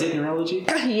 so Or is it neurology?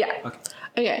 yeah.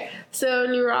 Okay, so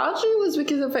neurology was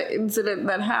because of an incident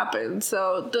that happened.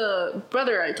 So the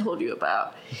brother I told you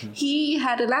about, he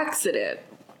had an accident,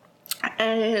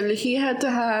 and he had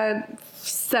to have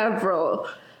several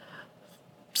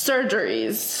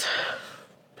surgeries,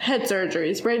 head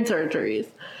surgeries, brain surgeries.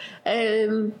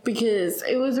 And because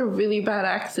it was a really bad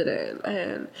accident,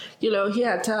 and you know, he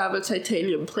had to have a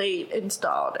titanium plate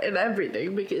installed and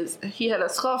everything because he had a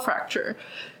skull fracture.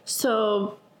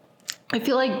 So I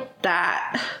feel like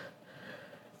that,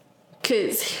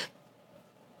 because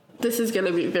this is going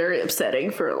to be very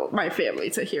upsetting for my family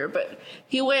to hear, but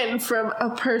he went from a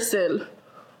person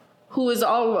who is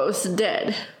almost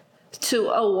dead to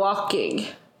a walking,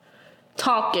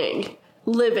 talking,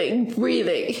 living,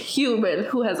 breathing human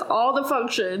who has all the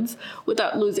functions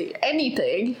without losing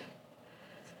anything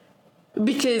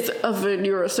because of a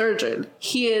neurosurgeon.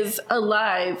 He is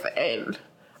alive, and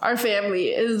our family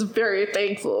is very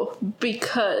thankful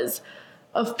because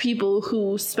of people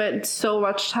who spent so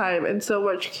much time and so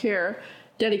much care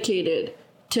dedicated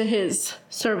to his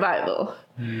survival.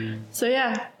 So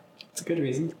yeah. It's a good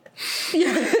reason.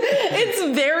 Yeah. It's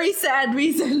a very sad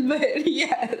reason, but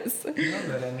yes. No,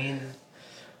 but I mean,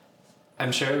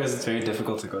 I'm sure it was very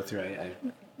difficult to go through.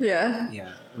 Yeah.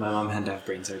 Yeah, my mom had to have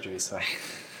brain surgery, so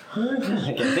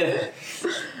I get it.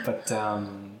 But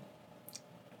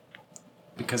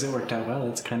because it worked out well,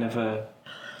 it's kind of a...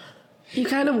 You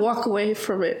kind of walk away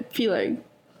from it feeling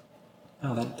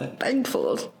that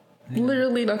thankful.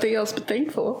 Literally nothing else but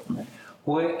thankful.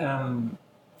 What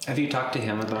have you talked to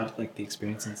him about, like, the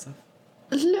experience and stuff?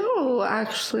 No,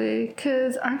 actually,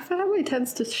 because our family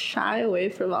tends to shy away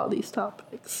from all these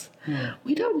topics.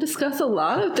 We don't discuss a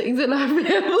lot of things in our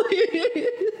family.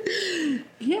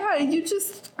 Yeah, you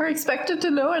just are expected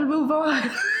to know and move on.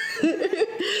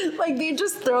 Like, they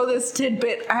just throw this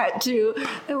tidbit at you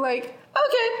and like,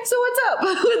 okay, so what's up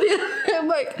with you? I'm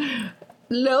like,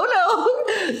 no,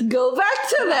 go back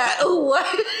to that. What?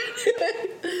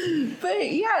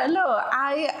 But yeah, no,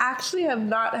 I actually have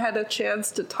not had a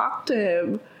chance to talk to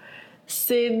him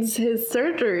since his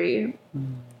surgery,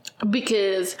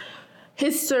 because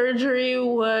his surgery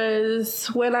was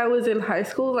when I was in high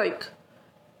school, like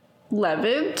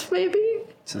 11th maybe.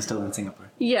 So still in Singapore.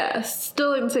 Yeah,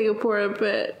 still in Singapore,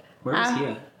 but Where was he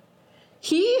at?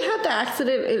 he had the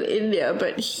accident in India,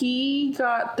 but he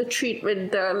got the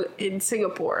treatment done in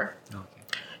Singapore. Okay.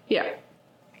 Yeah.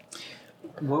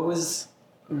 What was,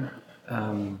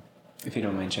 if you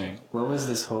don't mind sharing, what was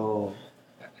this whole,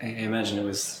 I imagine it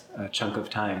was a chunk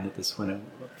of time that this went,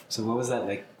 so what was that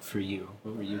like for you?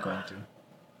 What were you going through?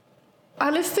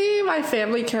 Honestly, my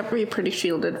family kept me pretty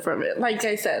shielded from it. Like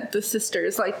I said, the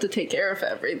sisters like to take care of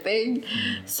everything.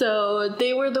 So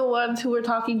they were the ones who were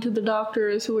talking to the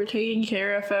doctors, who were taking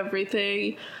care of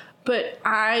everything. But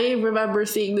I remember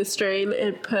seeing the strain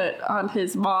it put on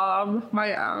his mom,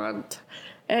 my aunt,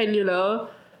 and you know,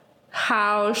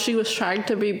 how she was trying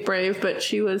to be brave, but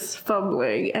she was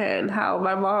fumbling, and how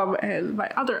my mom and my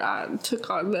other aunt took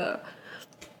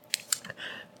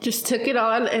it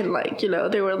on, and like, you know,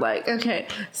 they were like, okay,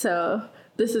 so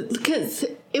this is because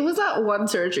it was not one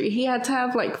surgery. He had to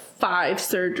have like 5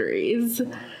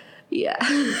 surgeries. Yeah.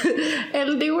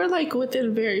 And they were like within a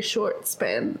very short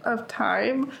span of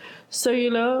time. So,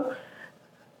 you know,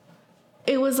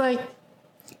 it was like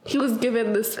he was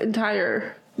given this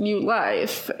entire new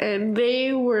life, and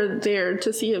they were there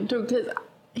to see him through, because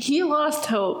he lost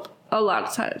hope a lot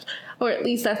of times, or at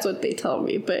least that's what they tell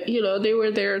me. But, you know, they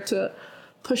were there to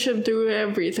push him through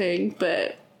everything.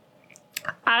 But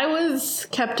I was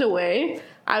kept away.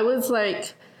 I was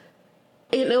like,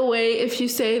 in a way, if you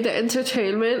say the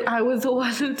entertainment, I was the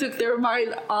one who took their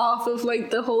mind off of like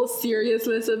the whole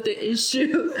seriousness of the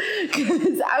issue,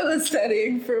 because I was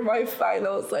studying for my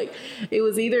finals. Like, it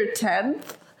was either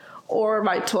 10th or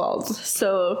my 12th.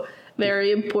 So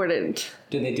Very important.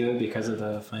 Did they do it because of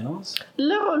the finals?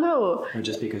 No. Or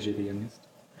just because you're the youngest?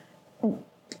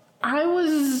 I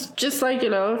was just like,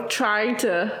 trying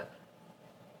to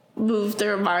move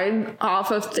their mind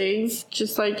off of things.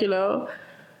 Just like,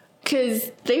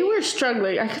 because they were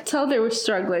struggling. I could tell they were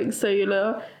struggling. So,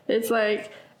 it's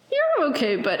like, you're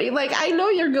okay, buddy. Like, I know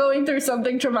you're going through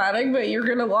something traumatic, but you're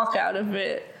going to walk out of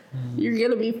it. You're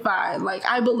going to be fine. Like,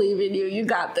 I believe in you. You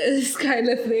got this kind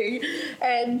of thing.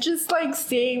 And just, like,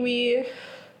 seeing me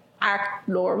act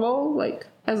normal, like,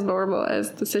 as normal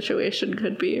as the situation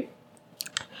could be,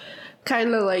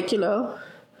 kind of like,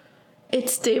 it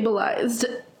stabilized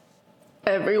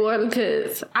everyone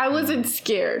because I wasn't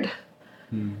scared.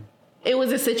 It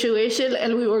was a situation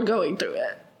and we were going through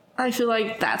it. I feel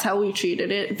like that's how we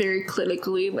treated it, very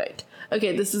clinically. Like,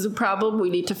 okay, this is a problem, we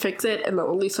need to fix it, and the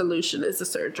only solution is the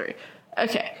surgery.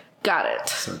 Okay, got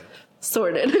it.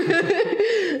 Sorted.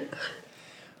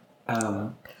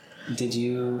 Did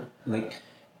you, like,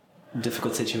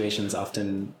 difficult situations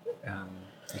often,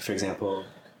 like for example,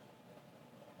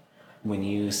 when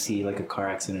you see like a car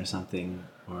accident or something,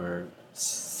 or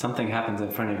something happens in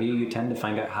front of you, you tend to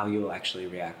find out how you'll actually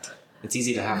react. It's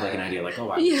easy to have like an idea, like, oh,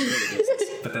 wow,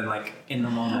 but then like in the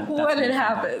moment, that's when it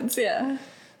happens, yeah.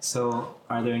 So,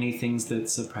 are there any things that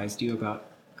surprised you about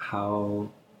how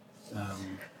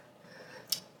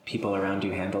people around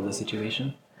you handle the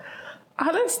situation?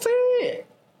 Honestly,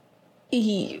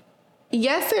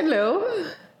 yes and no.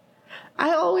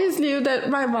 I always knew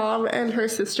that my mom and her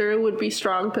sister would be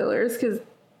strong pillars because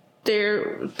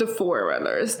they're the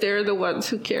forerunners. They're the ones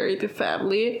who carry the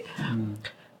family.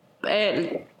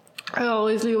 And I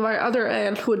always knew my other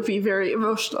aunt would be very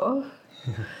emotional.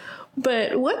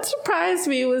 But what surprised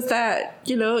me was that,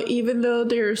 even though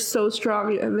they're so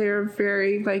strong and they're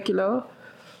very, like,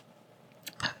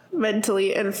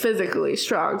 mentally and physically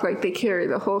strong, like they carry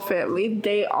the whole family,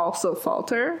 they also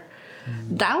falter.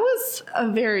 That was a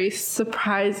very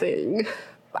surprising,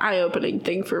 eye-opening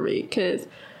thing for me because...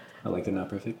 Like they're not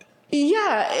perfect?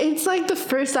 Yeah, it's like the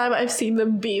first time I've seen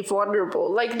them be vulnerable.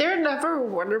 Like, they're never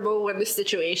vulnerable when the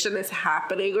situation is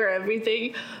happening or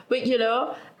everything. But,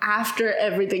 after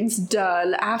everything's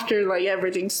done, after, like,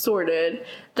 everything's sorted,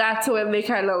 that's when they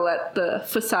kind of let the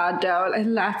facade down.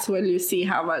 And that's when you see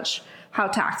how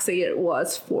taxing it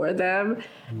was for them.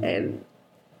 And,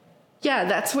 yeah,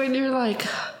 that's when you're like,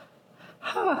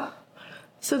 huh.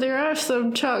 So there are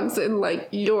some chunks in, like,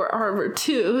 your armor,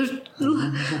 too.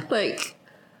 Like...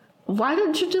 Why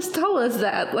don't you just tell us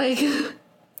that? Like,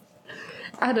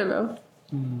 I don't know.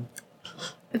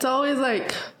 It's always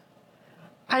like,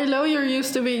 I know you're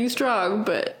used to being strong,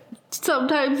 but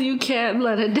sometimes you can't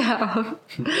let it down.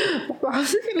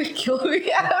 Mom's gonna kill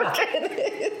me after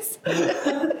this.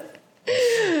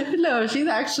 No, she's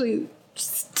actually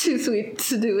too sweet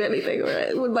to do anything, or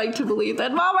I would like to believe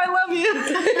that. Mom, I love you.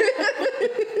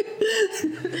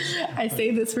 I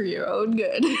say this for your own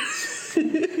good.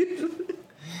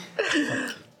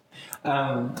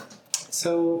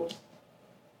 So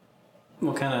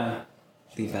we'll kind of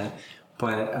leave that,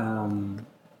 but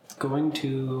going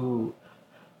to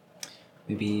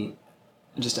maybe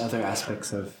just other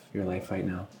aspects of your life right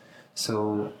now.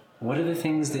 So what are the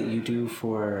things that you do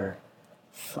for,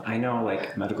 I know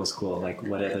like medical school, like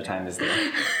what other time is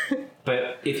there?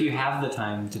 But if you have the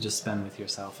time to just spend with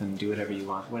yourself and do whatever you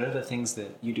want, what are the things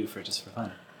that you do for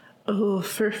fun? Oh,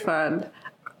 for fun.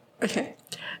 Okay.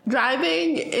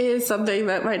 Driving is something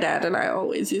that my dad and I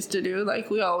always used to do. Like,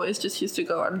 we always just used to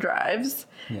go on drives.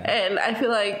 Yeah. And I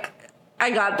feel like I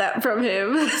got that from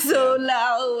him. So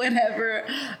now, whenever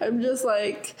I'm just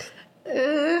like,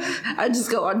 I just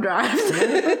go on drives.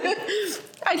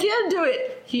 I can't do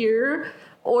it here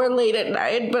or late at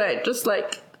night, but I just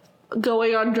like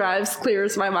going on drives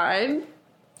clears my mind.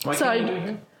 Why can't you do it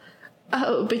here?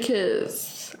 Oh,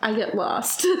 because I get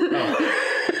lost.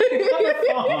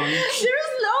 Oh.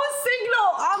 There's no signal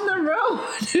on the road.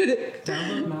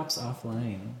 Download maps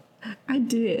offline. I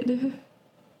did.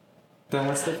 Then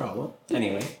what's the problem?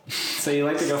 Anyway, so you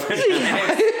like to go for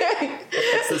drives.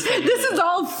 This is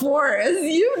all forest.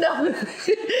 You know.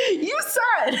 You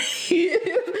saw it. Do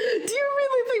you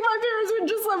really think my parents would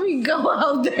just let me go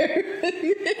out there?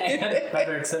 And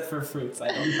better, except for fruits. I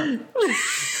don't know.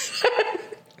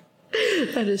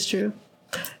 That is true.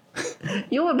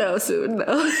 You will know soon,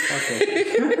 though.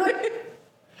 Okay.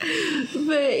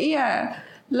 But yeah,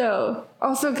 no.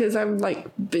 Also, because I'm like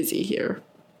busy here,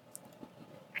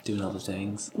 doing all the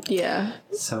things. Yeah.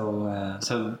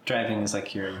 So driving is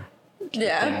like your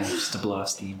thing, just to blow off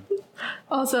steam.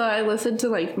 Also, I listen to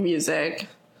like music,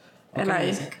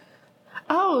 Music?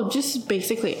 just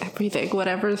basically everything,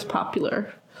 whatever is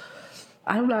popular.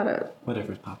 I'm not a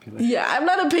Whatever's popular. Yeah, I'm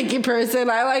not a picky person.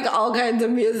 I like all kinds of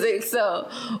music, so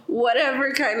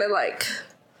whatever kind of like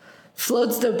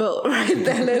floats the boat right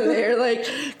then and there. Like,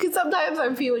 because sometimes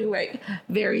I'm feeling like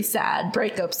very sad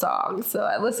breakup songs, so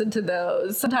I listen to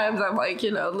those. Sometimes I'm like,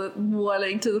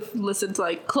 wanting to listen to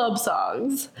like club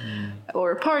songs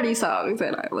or party songs,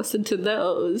 and I listen to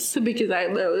those because I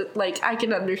know like I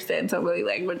can understand so many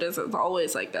languages. It's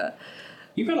always like a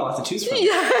You've got a lot to choose from. Yeah,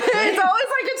 it's always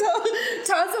like a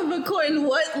toss of a coin.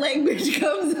 What language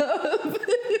comes up?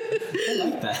 I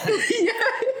like that. Yeah.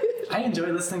 I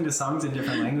enjoy listening to songs in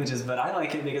different languages, but I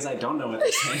like it because I don't know what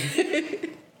they're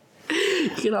saying. You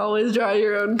can always draw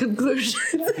your own conclusions.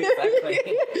 Exactly. But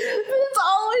it's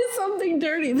always something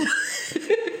dirty.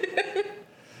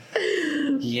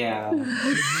 Yeah.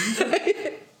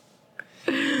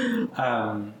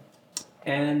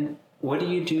 And what do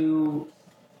you do?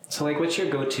 So, like, what's your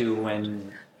go-to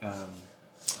when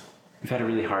you've had a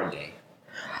really hard day?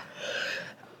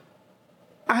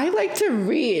 I like to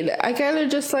read. I kind of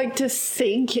just like to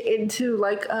sink into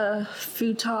like a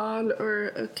futon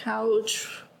or a couch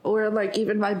or like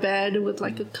even my bed with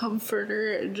like a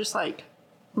comforter and just like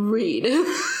read.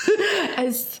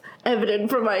 As evident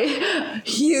from my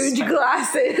huge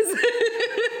glasses.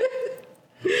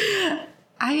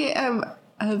 I am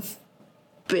a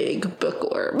big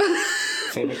bookworm.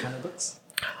 Favorite kind of books?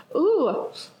 Ooh.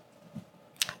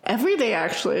 Every day,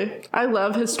 actually. I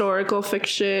love historical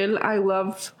fiction. I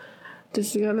love...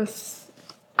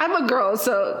 I'm a girl,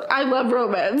 so I love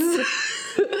romance.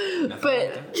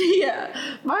 But, yeah.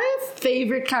 My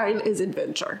favorite kind is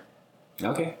adventure.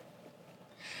 Okay.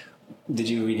 Did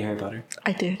you read Harry Potter?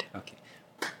 I did. Okay.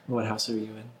 What house are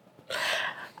you in?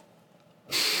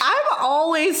 I'm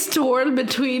always torn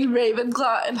between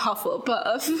Ravenclaw and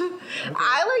Hufflepuff. Okay.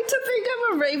 I like to think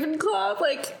I'm a Ravenclaw,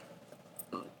 like...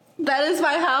 That is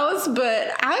my house,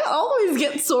 but I always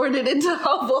get sorted into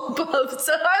Hufflepuff,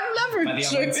 so I'm never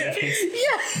sure.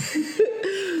 Yeah.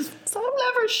 So I'm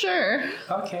never sure.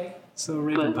 Okay, so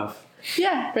Ravenpuff. But,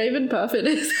 yeah, Ravenpuff it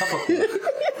is. Hufflepuff.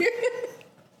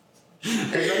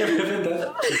 Has that ever been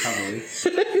done?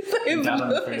 Probably. Down on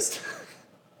the first.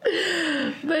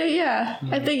 But yeah,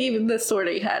 I think even the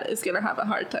sorting hat is going to have a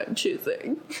hard time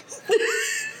choosing.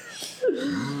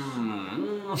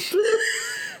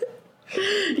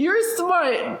 You're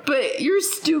smart, but you're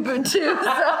stupid too,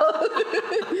 so...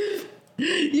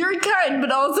 You're kind,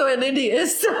 but also an idiot,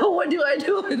 so what do I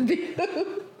do with you?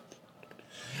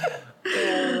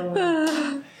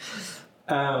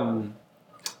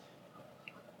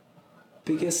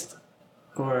 Biggest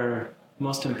or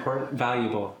most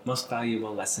valuable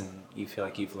lesson you feel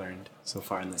like you've learned so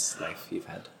far in this life you've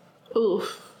had? Ooh.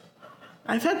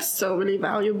 I've had so many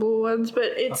valuable ones,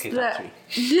 but it's okay, that...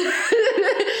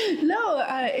 No,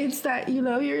 it's that,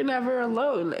 you're never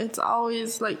alone. It's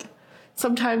always, like,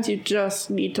 sometimes you just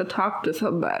need to talk to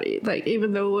somebody. Like,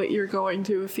 even though what you're going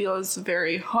through feels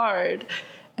very hard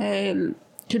and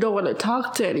you don't want to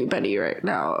talk to anybody right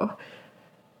now,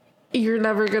 you're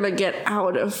never going to get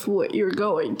out of what you're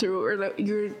going through, or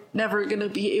you're never going to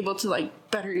be able to,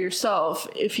 like, better yourself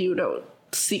if you don't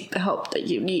seek the help that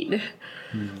you need.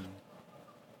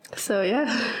 So,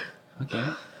 yeah. Okay.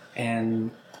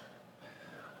 And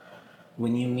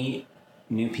when you meet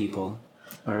new people,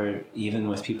 or even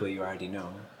with people you already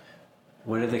know,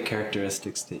 what are the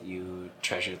characteristics that you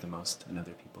treasure the most in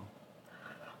other people?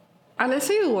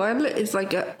 Honestly, one is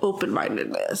like an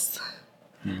open-mindedness.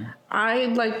 I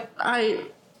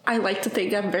like to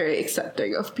think I'm very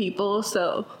accepting of people,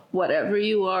 so whatever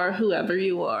you are, whoever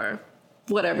you are,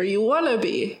 whatever you want to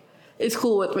be, is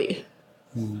cool with me.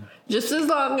 Just as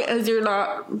long as you're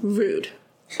not rude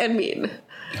and mean.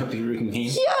 Don't be rude and mean?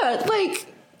 Yeah, like,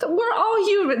 we're all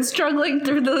humans struggling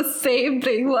through the same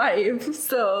thing, life.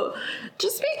 So,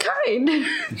 just be kind.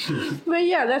 But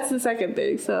yeah, that's the second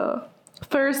thing. So,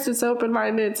 first is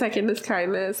open-minded, second is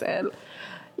kindness, and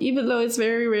even though it's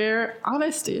very rare,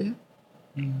 honesty.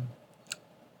 You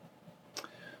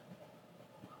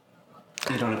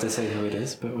don't have to say who it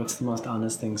is, but what's the most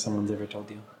honest thing someone's ever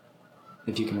told you?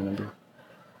 If you can remember.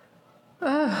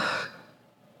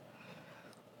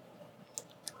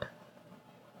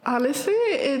 Honestly,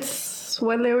 it's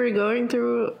when they were going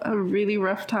through a really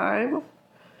rough time,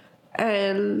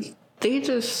 and they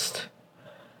trusted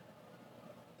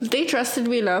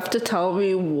me enough to tell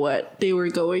me what they were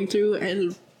going through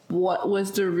and what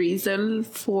was the reason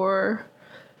for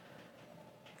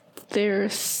their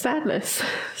sadness.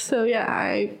 So yeah,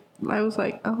 I was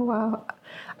like, oh wow,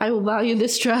 I will value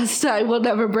this trust. I will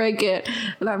never break it.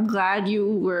 And I'm glad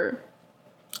you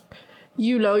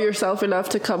know yourself enough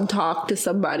to come talk to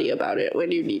somebody about it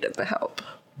when you needed the help.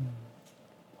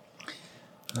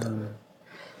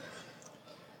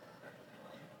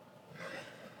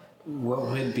 What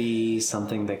would be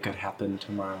something that could happen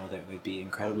tomorrow that would be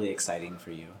incredibly exciting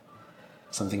for you?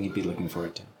 Something you'd be looking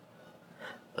forward to?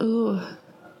 Ooh.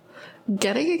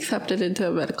 Getting accepted into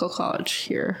a medical college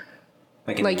here.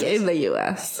 Like In the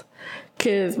US.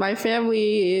 Because my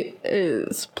family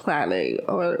is planning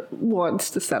or wants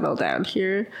to settle down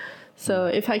here. So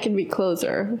if I can be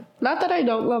closer. Not that I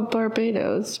don't love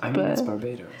Barbados, I mean, but it's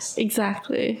Barbados.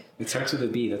 Exactly. It starts with a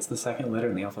B. That's the second letter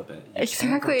in the alphabet. You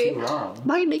Exactly. can't go too wrong.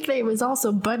 My nickname is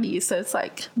also Bunny, so it's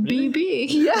like BB.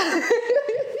 Yeah.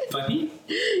 Bunny?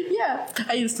 Yeah.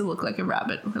 I used to look like a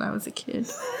rabbit when I was a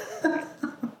kid.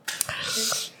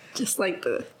 Just like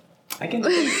the... I can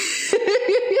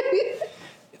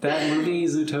that movie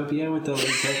Zootopia with the lead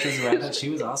character as a rabbit, she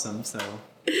was awesome, so...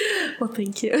 Well,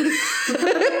 thank you. I'm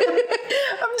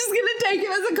just gonna take it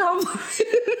as a compliment.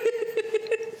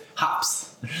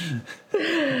 Hops.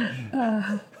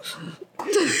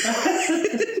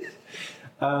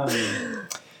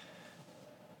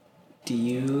 Do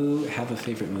you have a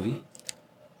favorite movie?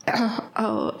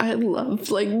 I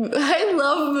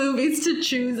love movies to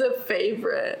choose a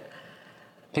favorite.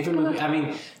 Favorite movie? I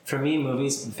mean, for me,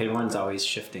 movies, the favorite one's always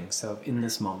shifting. So, in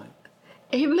this moment.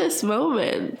 In this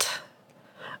moment.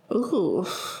 Ooh.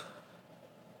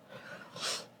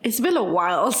 It's been a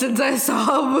while since I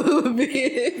saw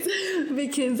movies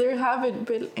because there haven't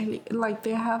been any,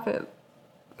 they haven't.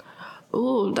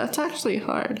 Ooh, that's actually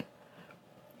hard.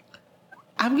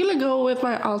 I'm gonna go with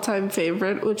my all-time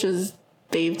favorite, which is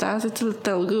Devdas. It's a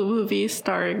Telugu movie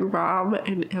starring Ram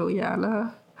and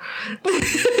Ilyana.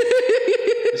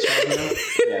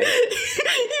 Yeah.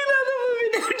 You know the movie,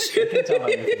 don't you? I can tell by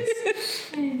your face.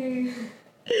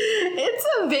 It's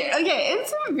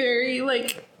a very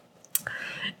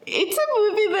it's a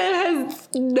movie that has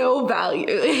no value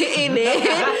in it.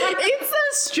 It's a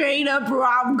straight up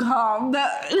rom-com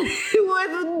that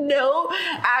with no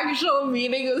actual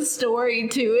meaning of story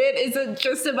to it. It's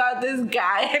just about this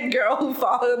guy and girl who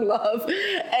fall in love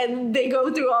and they go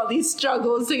through all these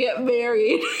struggles to get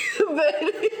married. But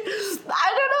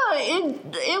I don't know.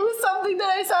 It was something that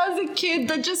I saw as a kid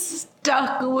that just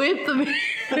stuck with me.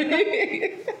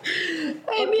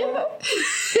 I mean,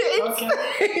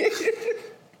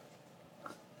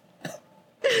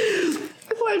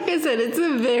 like I said, it's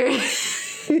a very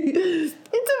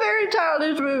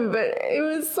childish movie, but it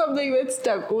was something that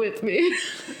stuck with me.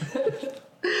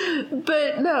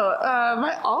 But no,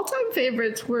 my all-time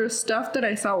favorites were stuff that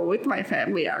I saw with my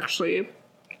family, actually.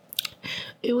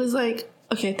 It was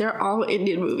they're all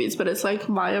Indian movies, but it's like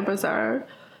Maya Bazaar,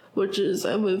 which is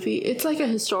a movie. It's like a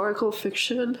historical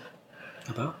fiction.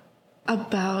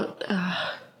 About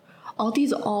all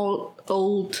these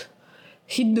old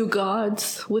Hindu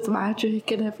gods with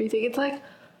magic and everything. It's like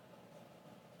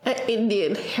an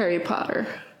Indian Harry Potter.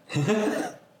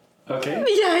 Okay.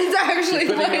 Yeah, it's actually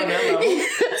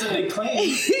It's a big claim.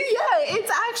 Yeah,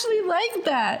 it's actually like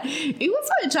that. It was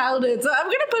my childhood, so I'm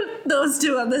gonna put those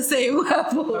two on the same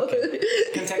level. Okay.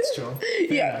 Contextual.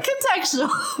 Yeah,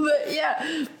 contextual. But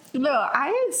yeah, no,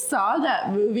 I saw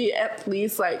that movie at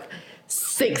least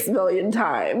 6 million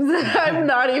times. I'm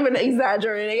not even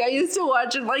exaggerating. I used to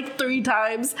watch it 3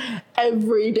 times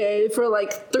every day for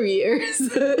 3 years.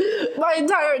 My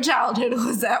entire childhood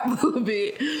was that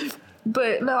movie.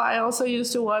 But no, I also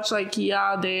used to watch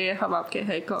Yaade, Hum Aapke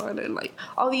Hain Kaun, and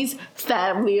all these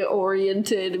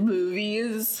family-oriented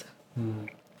movies.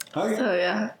 Okay. So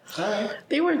yeah, all right.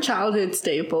 They were childhood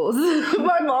staples.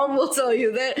 My mom will tell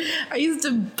you that I used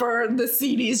to burn the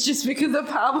CDs just because of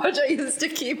how much I used to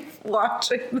keep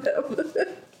watching them.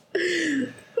 But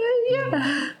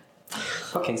yeah.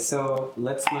 Okay, so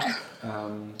let's look.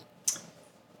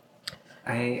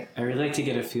 I really like to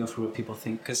get a feel for what people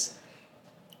think, because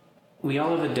we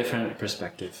all have a different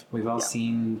perspective. We've all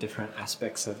seen different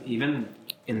aspects of, even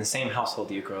in the same household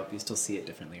you grow up, you still see it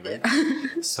differently, right?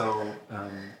 So,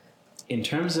 in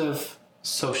terms of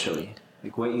socially,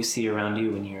 what you see around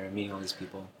you when you're meeting all these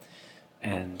people,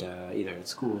 and either at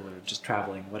school or just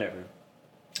traveling, whatever,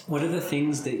 what are the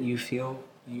things that you feel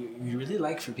you really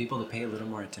like for people to pay a little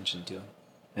more attention to,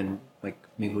 and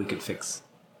maybe we could fix?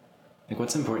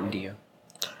 What's important to you?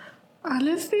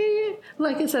 Honestly,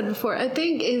 like I said before, I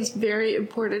think it's very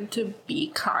important to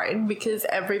be kind because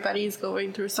everybody's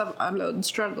going through some unknown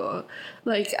struggle.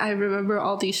 I remember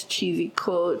all these cheesy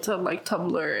quotes on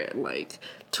Tumblr and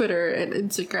Twitter and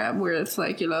Instagram where it's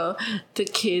the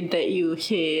kid that you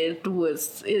hit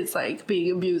is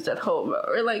being abused at home,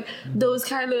 or those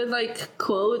kind of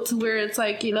quotes where it's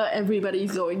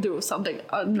everybody's going through something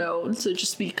unknown, so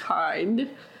just be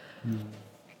kind.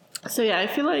 So yeah, I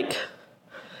feel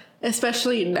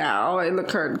especially now in the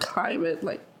current climate,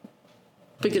 like,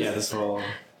 because this whole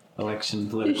election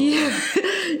political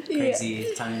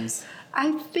crazy times.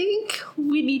 I think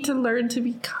we need to learn to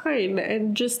be kind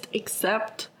and just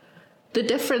accept the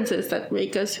differences that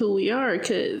make us who we are,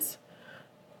 because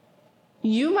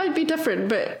you might be different,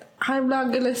 but I'm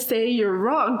not gonna say you're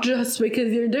wrong just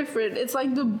because you're different. It's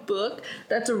like the book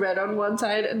that's red on one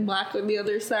side and black on the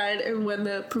other side, and when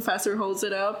the professor holds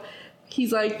it up,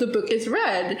 he's like, the book is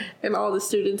red, and all the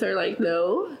students are like,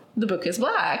 no, the book is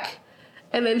black.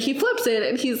 And then he flips it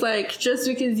and he's like, just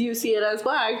because you see it as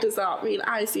black does not mean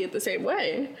I see it the same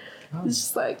way. Oh. It's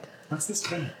just like, what's this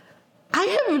thing?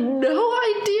 I have no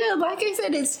idea. Like I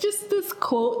said, it's just this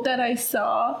quote that I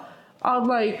saw on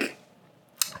like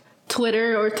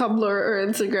Twitter or Tumblr or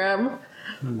Instagram,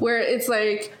 where it's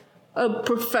like a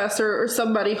professor or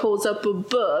somebody holds up a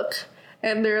book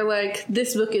and they're like,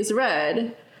 this book is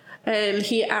red. And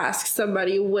he asks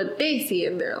somebody what they see,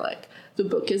 and they're like, the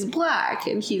book is black.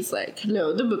 And he's like,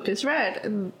 no, the book is red.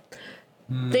 And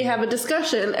they have a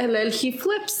discussion, and then he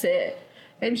flips it.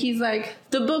 And he's like,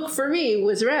 the book for me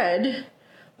was red,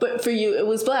 but for you it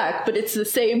was black. But it's the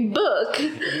same book.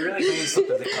 You're really saying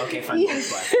something. Okay, fine, it's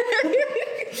black.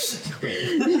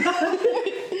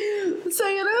 So,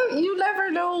 you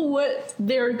never know what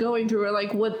they're going through or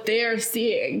like what they're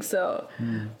seeing. So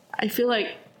I feel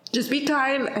like just be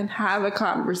kind and have a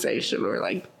conversation, or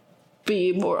like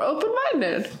be more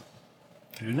open-minded.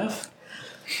 Fair enough.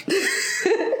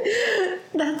 That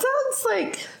sounds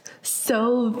like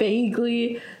so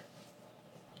vaguely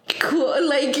cool,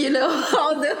 like,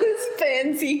 all those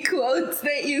fancy quotes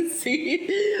that you see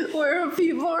where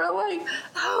people are like,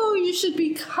 oh, you should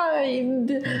be kind,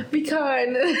 like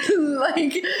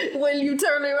when you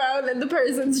turn around and the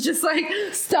person's just like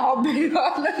stomping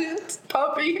on a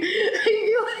puppy, and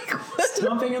you're like, what?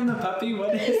 Stomping on the puppy?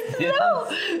 What is this? No,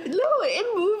 in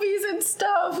movies and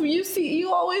stuff, you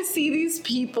always see these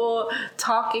people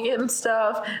talking and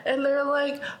stuff, and they're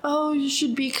like, oh, you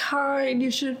should be kind,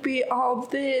 you should be all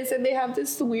this, and they have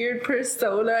this weird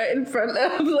persona in front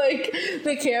of like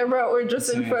the camera or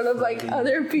just in front of like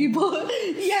other people.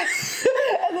 Yeah.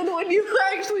 And then when you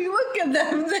actually look at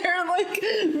them, they're like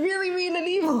really mean and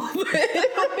evil.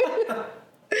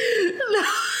 No,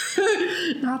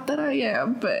 not that I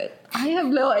am, but I have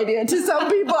no idea. To some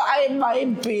people, I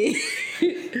might be.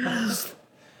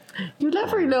 You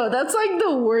never know. That's like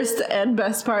the worst and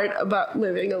best part about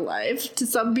living a life. To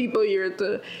some people, you're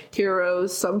the hero.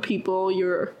 Some people,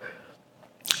 you're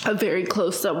a very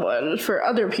close someone. For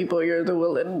other people, you're the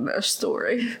villain in their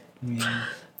story. Yeah.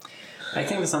 I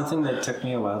think something that took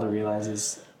me a while to realize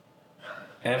is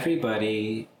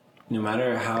everybody, no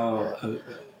matter how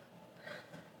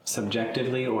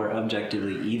subjectively or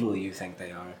objectively evil you think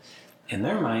they are, in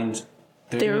their mind,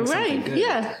 they're doing something good.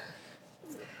 Yeah.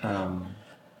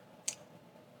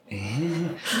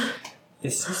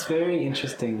 This is very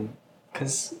interesting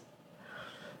because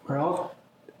we're all...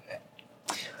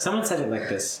 Someone said it like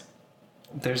this.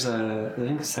 I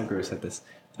think Sadhguru said this.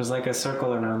 There's like a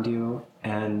circle around you,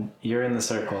 and you're in the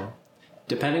circle.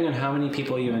 Depending on how many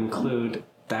people you include,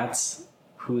 that's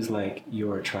who's like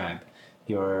your tribe,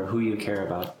 who you care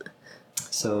about.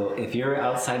 So if you're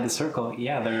outside the circle,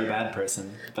 yeah, they're a bad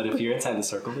person. But if you're inside the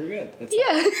circle, they're good.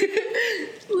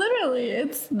 Literally,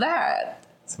 it's that.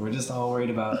 So we're just all worried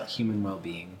about human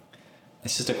well-being.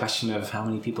 It's just a question of how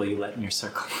many people you let in your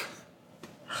circle.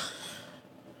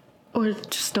 Or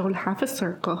just don't have a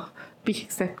circle. Be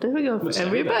accepting of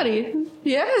everybody.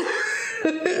 Yeah.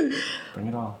 Bring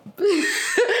it on.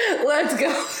 Let's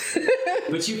go.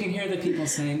 But you can hear the people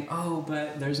saying, oh,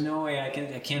 but there's no way I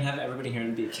can't have everybody here.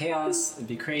 It'd be chaos. It'd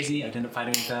be crazy. Identifying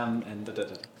with them and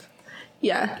da-da-da.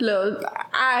 Yeah, no,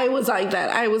 I was like that.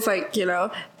 I was like,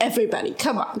 everybody,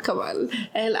 come on.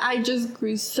 And I just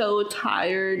grew so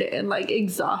tired and like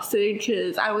exhausted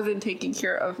because I wasn't taking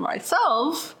care of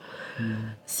myself.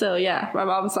 So yeah, my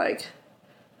mom's like,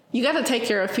 you got to take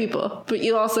care of people, but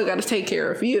you also got to take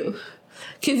care of you.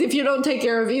 Because if you don't take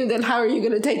care of you, then how are you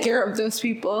going to take care of those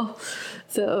people?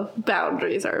 So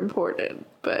boundaries are important,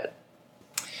 but...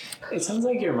 It sounds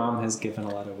like your mom has given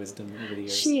a lot of wisdom over the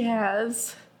years. She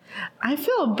has. I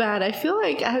feel bad. I feel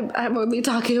like I'm only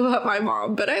talking about my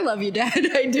mom, but I love you, Dad.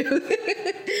 I do.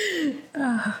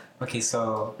 Okay,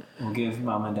 so we'll give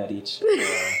Mom and Dad each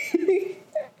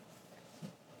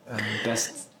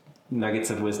best nuggets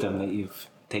of wisdom that you've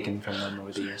taken from them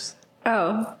over the years.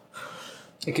 Oh.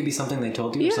 It could be something they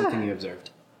told you or something you observed.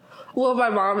 Well, my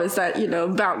mom is that,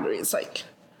 boundaries. Like,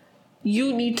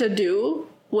 you need to do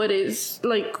what is,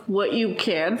 like, what you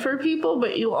can for people,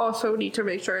 but you also need to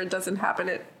make sure it doesn't happen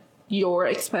at your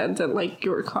expense and like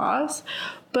your cost.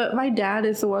 But my dad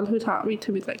is the one who taught me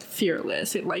to be like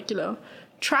fearless and like, you know,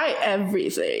 try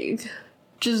everything.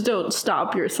 Just don't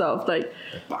stop yourself. Like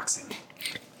boxing.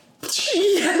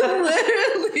 yeah,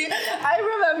 literally. I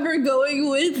remember going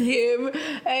with him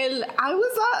and I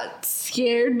was not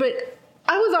scared, but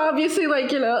I was obviously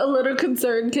like, you know, a little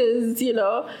concerned because, you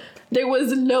know, there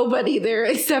was nobody there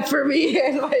except for me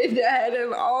and my dad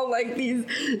and all like these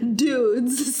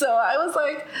dudes. So I was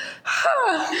like,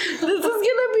 this is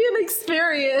gonna be an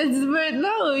experience. But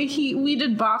no, we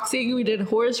did boxing, we did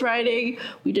horse riding,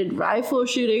 we did rifle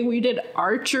shooting, we did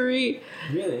archery.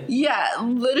 Really? Yeah,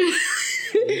 literally.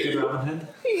 You good Robin Hood?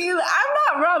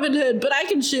 I'm not Robin Hood, but I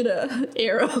can shoot a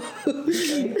arrow.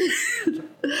 Okay.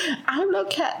 I'm no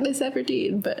Katniss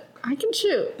Everdeen, but I can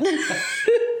shoot.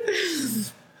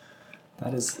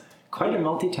 That is quite a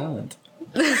multi-talent.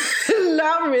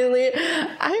 Not really.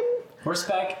 I'm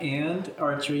Horseback and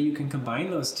archery, you can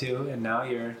combine those two, and now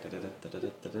you're...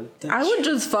 I would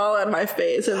just fall on my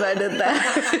face if I did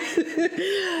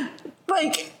that.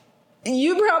 Like,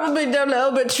 you probably don't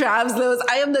know, but Trav knows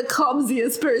I am the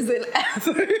clumsiest person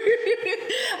ever.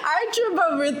 I trip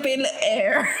over thin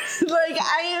air. Like,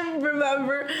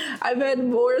 remember, I've had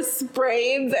more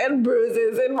sprains and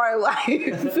bruises in my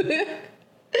life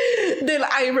than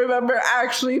I remember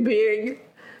actually being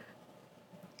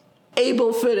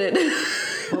able-footed.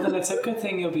 Well, then it's a good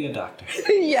thing you'll be a doctor.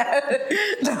 Yeah,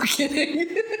 no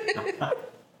kidding.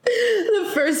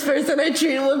 The first person I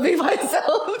treat will be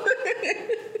myself.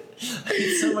 I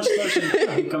need so much lotion.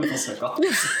 Oh, you come full circle.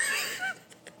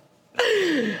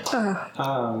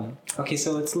 Okay,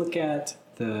 so let's look at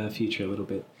the future a little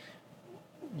bit.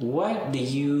 What do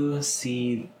you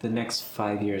see the next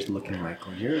 5 years looking like?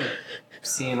 When you're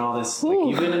seeing all this, like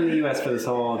you've been in the U.S. for this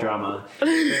whole drama, but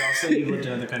also you've lived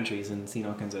in other countries and seen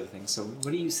all kinds of other things. So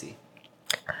what do you see?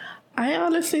 I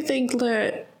honestly think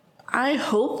that I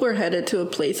hope we're headed to a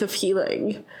place of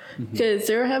healing because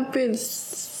there have been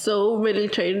so many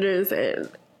changes and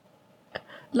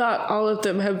not all of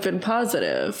them have been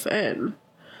positive,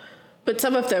 but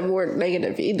some of them weren't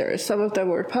negative either. Some of them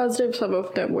were positive, some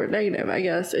of them were negative. I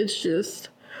guess it's just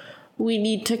we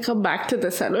need to come back to the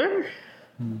center.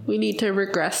 We need to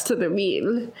regress to the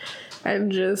mean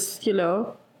and just, you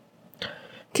know,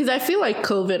 because I feel like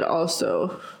COVID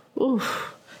also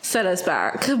set us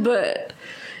back, but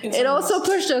it also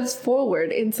pushed us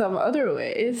forward in some other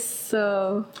ways.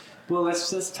 So, well, let's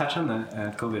just touch on the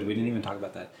COVID. We didn't even talk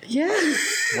about that. Yeah.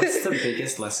 What's the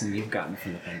biggest lesson you've gotten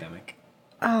from the pandemic?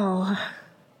 Oh,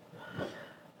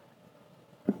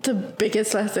 the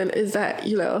biggest lesson is that,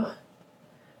 you know,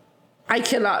 I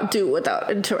cannot do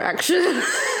without interaction.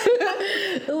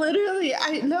 Literally,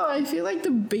 I feel like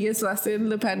the biggest lesson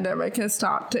the pandemic has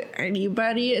taught to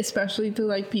anybody, especially to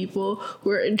like people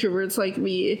who are introverts like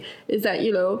me, is that,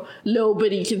 you know,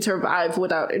 nobody can survive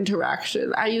without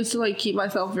interaction. I used to like keep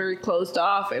myself very closed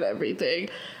off and everything.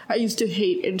 I used to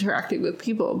hate interacting with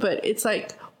people, but it's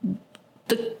like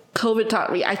the COVID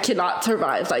taught me I cannot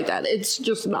survive like that. It's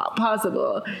just not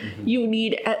possible. You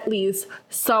need at least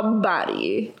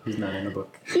somebody who's not in a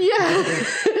book. Yeah.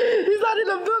 Who's not in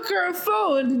a book or a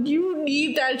phone. You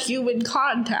need that human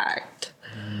contact.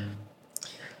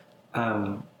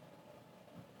 Have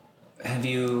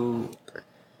you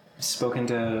spoken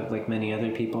to like many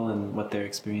other people and what their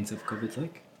experience of COVID's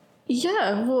like?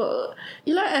 Yeah, well,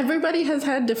 you know, everybody has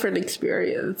had different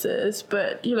experiences,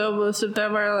 but, you know, most of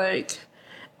them are like,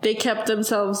 they kept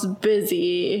themselves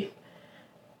busy.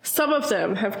 Some of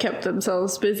them have kept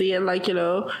themselves busy and, like, you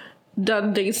know,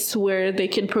 done things where they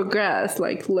can progress,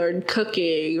 like learn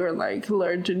cooking or like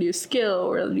learn a new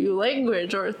skill or a new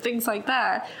language or things like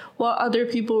that. While other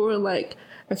people were like,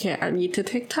 okay, I need to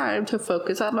take time to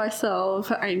focus on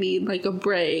myself. I need like a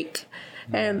break.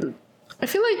 And I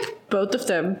feel like both of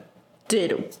them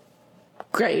did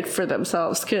great for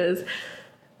themselves because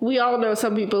we all know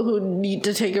some people who need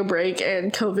to take a break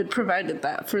and COVID provided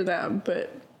that for them.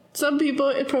 But some people,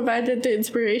 it provided the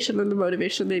inspiration and the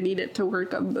motivation they needed to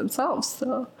work on themselves.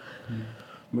 So,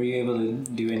 were you able to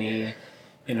do any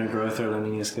inner growth or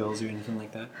learning new skills or anything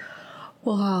like that?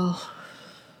 Wow.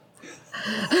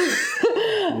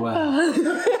 Wow.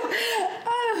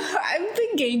 I'm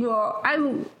thinking, well,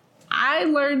 I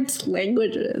learned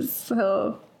languages,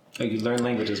 so... Oh, you learned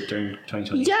languages during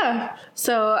 2020? Yeah.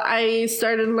 So I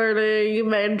started learning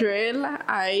Mandarin.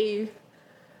 I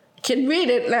can read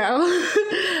it now.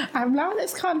 I'm not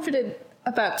as confident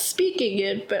about speaking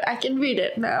it, but I can read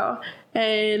it now.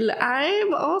 And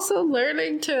I'm also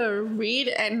learning to read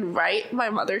and write my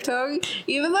mother tongue.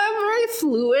 Even though I'm very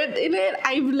fluent in it,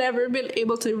 I've never been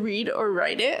able to read or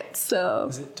write it. So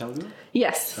Is it Telugu?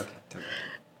 yes. Okay.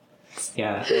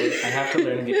 Yeah, I have to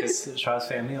learn because Shaw's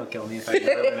family will kill me if I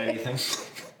never learn anything.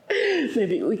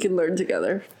 Maybe we can learn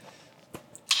together.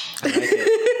 I like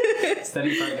it.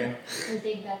 Study partner. We'll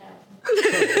take that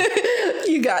out.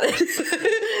 You got it.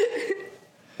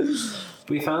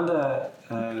 We found a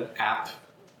app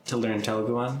to learn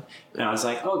Telugu on, and I was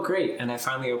like, oh, great. And I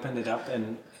finally opened it up,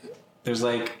 and there's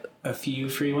like a few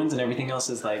free ones, and everything else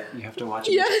is like, you have to watch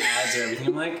a bunch of ads or everything.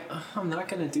 I'm like, oh, I'm not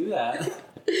going to do that.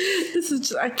 This is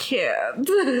just, I can't.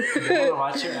 You want to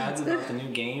watch your ads about the new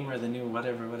game or the new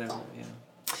whatever, yeah.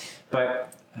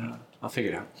 But I'll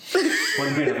figure it out.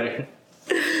 One way or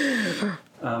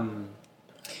another.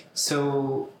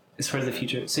 So, as far as the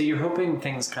future, so you're hoping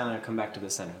things kind of come back to the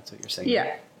center. That's what you're saying.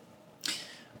 Yeah.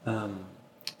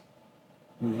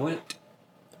 What,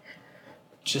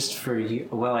 just for you,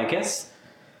 well, I guess,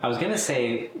 I was going to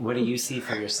say, what do you see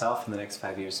for yourself in the next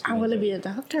 5 years? I want to be a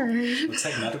doctor. Looks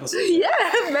like medical school. Yeah,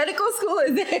 medical school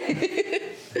is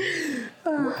it.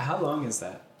 How long is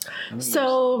that?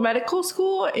 So medical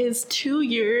school is 2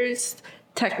 years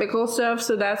technical stuff.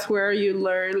 So that's where you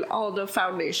learn all the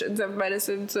foundations of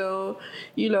medicine. So,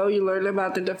 you learn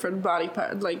about the different body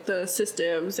parts, like the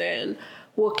systems and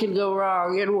what can go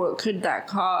wrong and what could that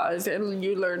cause. And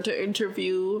you learn to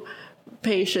interview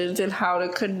patients and how to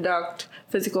conduct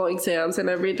physical exams and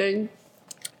everything.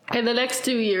 And the next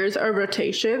 2 years are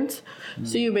rotations.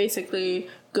 So you basically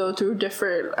go through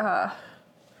different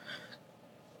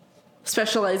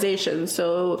specializations.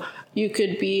 So you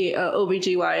could be a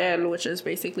OBGYN, which is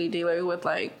basically dealing with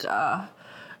like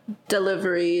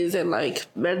deliveries and like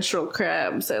menstrual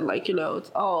cramps and like,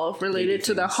 it's all related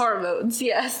to the hormones.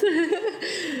 Yes.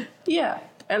 Yeah.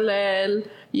 And then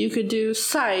you could do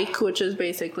psych, which is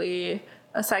basically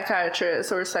a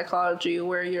psychiatrist or psychology,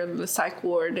 where you're in the psych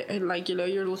ward and like,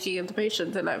 you're looking at the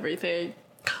patients and everything.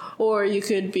 Or you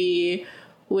could be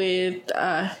with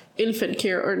infant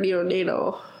care or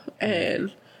neonatal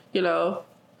and,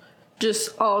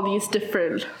 just all these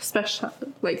different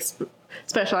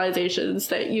specializations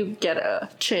that you get a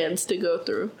chance to go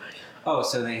through. Oh,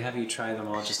 so they have you try them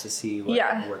all just to see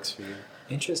what works for you.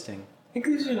 Interesting. It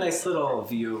gives you a nice little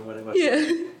view of what it was. Yeah.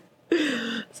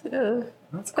 So,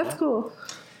 That's cool.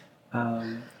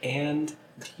 And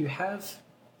do you have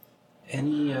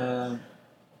any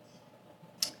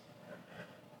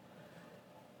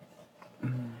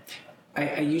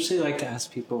I usually like to ask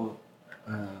people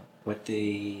what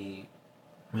they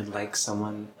would like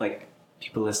someone, like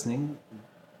people listening,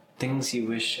 things you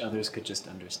wish others could just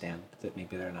understand that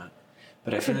maybe they're not.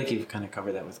 But I feel like you've kind of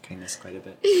covered that with kindness quite a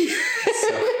bit.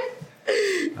 So,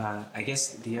 I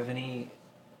guess, do you have any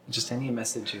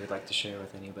message you would like to share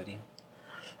with anybody?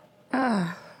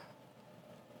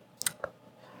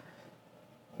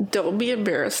 Don't be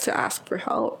embarrassed to ask for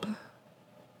help.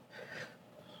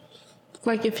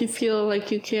 Like if you feel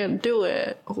like you can't do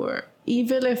it, or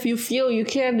even if you feel you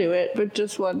can do it but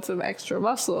just want some extra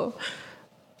muscle,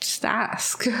 just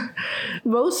ask.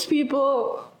 Most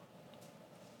people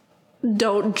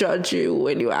don't judge you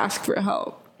when you ask for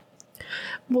help.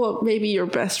 Well, maybe your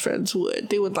best friends would.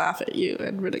 They would laugh at you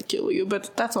and ridicule you,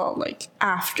 but that's all like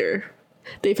after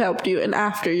they've helped you and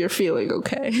after you're feeling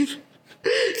okay.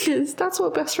 Because that's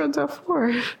what best friends are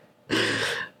for.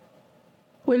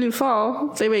 When you fall,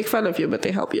 they make fun of you, but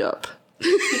they help you up.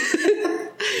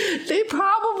 They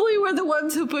probably were the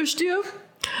ones who pushed you,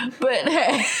 but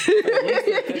hey.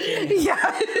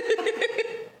 Yeah.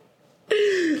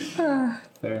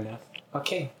 Fair enough.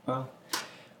 Okay, well,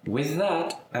 with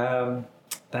that,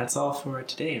 that's all for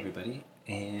today, everybody.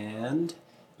 And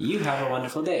you have a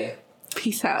wonderful day.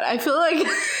 Peace out. I feel like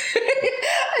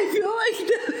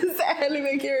those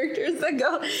anime characters that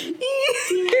go.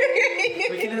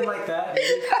 We can end like that.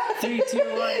 3, 2, 1.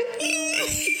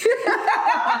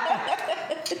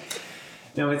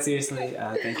 No, but seriously,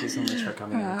 thank you so much for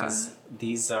coming because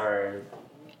there's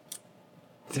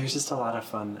just a lot of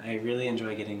fun. I really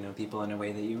enjoy getting to know people in a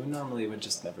way that you normally would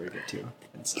just never get to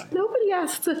inside. Nobody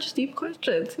asks such deep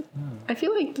questions. I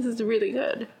feel like this is really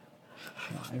good.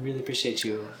 I really appreciate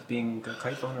you being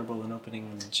quite vulnerable and opening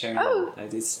and sharing. Oh.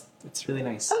 It's really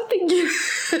nice. Oh, thank you.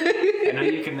 I know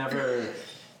you can never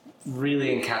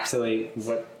really encapsulate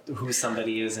who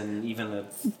somebody is in even a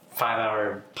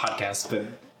 5-hour podcast, but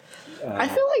I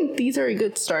feel like these are a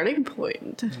good starting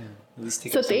point. yeah, at least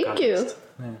take So up some thank you. context.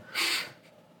 Yeah.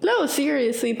 No,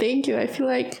 seriously, thank you. I feel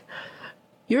like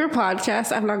your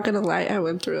podcast, I'm not gonna lie, I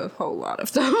went through a whole lot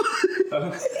of them.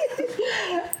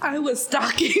 I was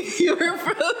stalking your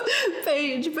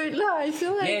page, but no, I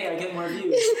feel like Yay, I get more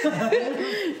views. no,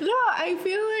 I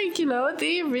feel like,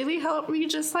 they really helped me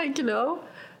just like,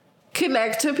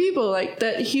 connect to people, like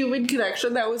that human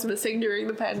connection that was missing during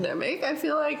the pandemic. I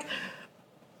feel like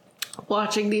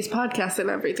watching these podcasts and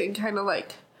everything kind of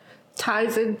like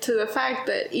ties into the fact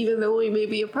that even though we may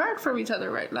be apart from each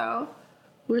other right now,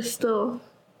 we're still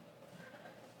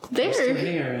there. We're still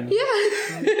here. And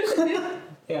Yeah.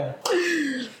 yeah.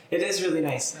 It is really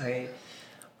nice.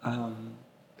 I'm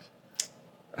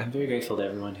very grateful to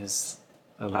everyone who's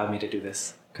allowed me to do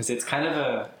this, because it's kind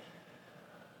of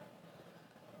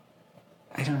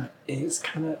it's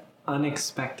kind of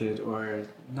unexpected, or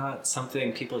not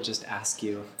something people just ask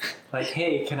you. Like,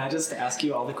 hey, can I just ask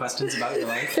you all the questions about your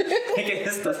life? Like, it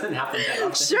just doesn't happen that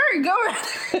often. Sure, go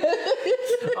ahead.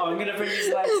 Oh, I'm gonna bring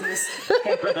these lights to this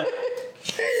camera.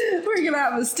 We're gonna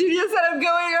have a studio setup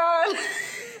going on.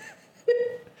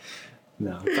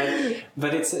 No,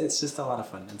 but it's just a lot of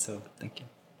fun, and so thank you.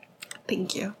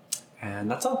 Thank you. And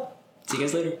that's all. See you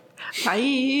guys later.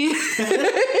 Bye.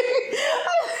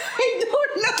 I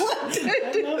don't know what to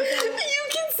do. You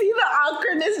can see the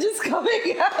awkwardness just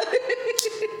coming out.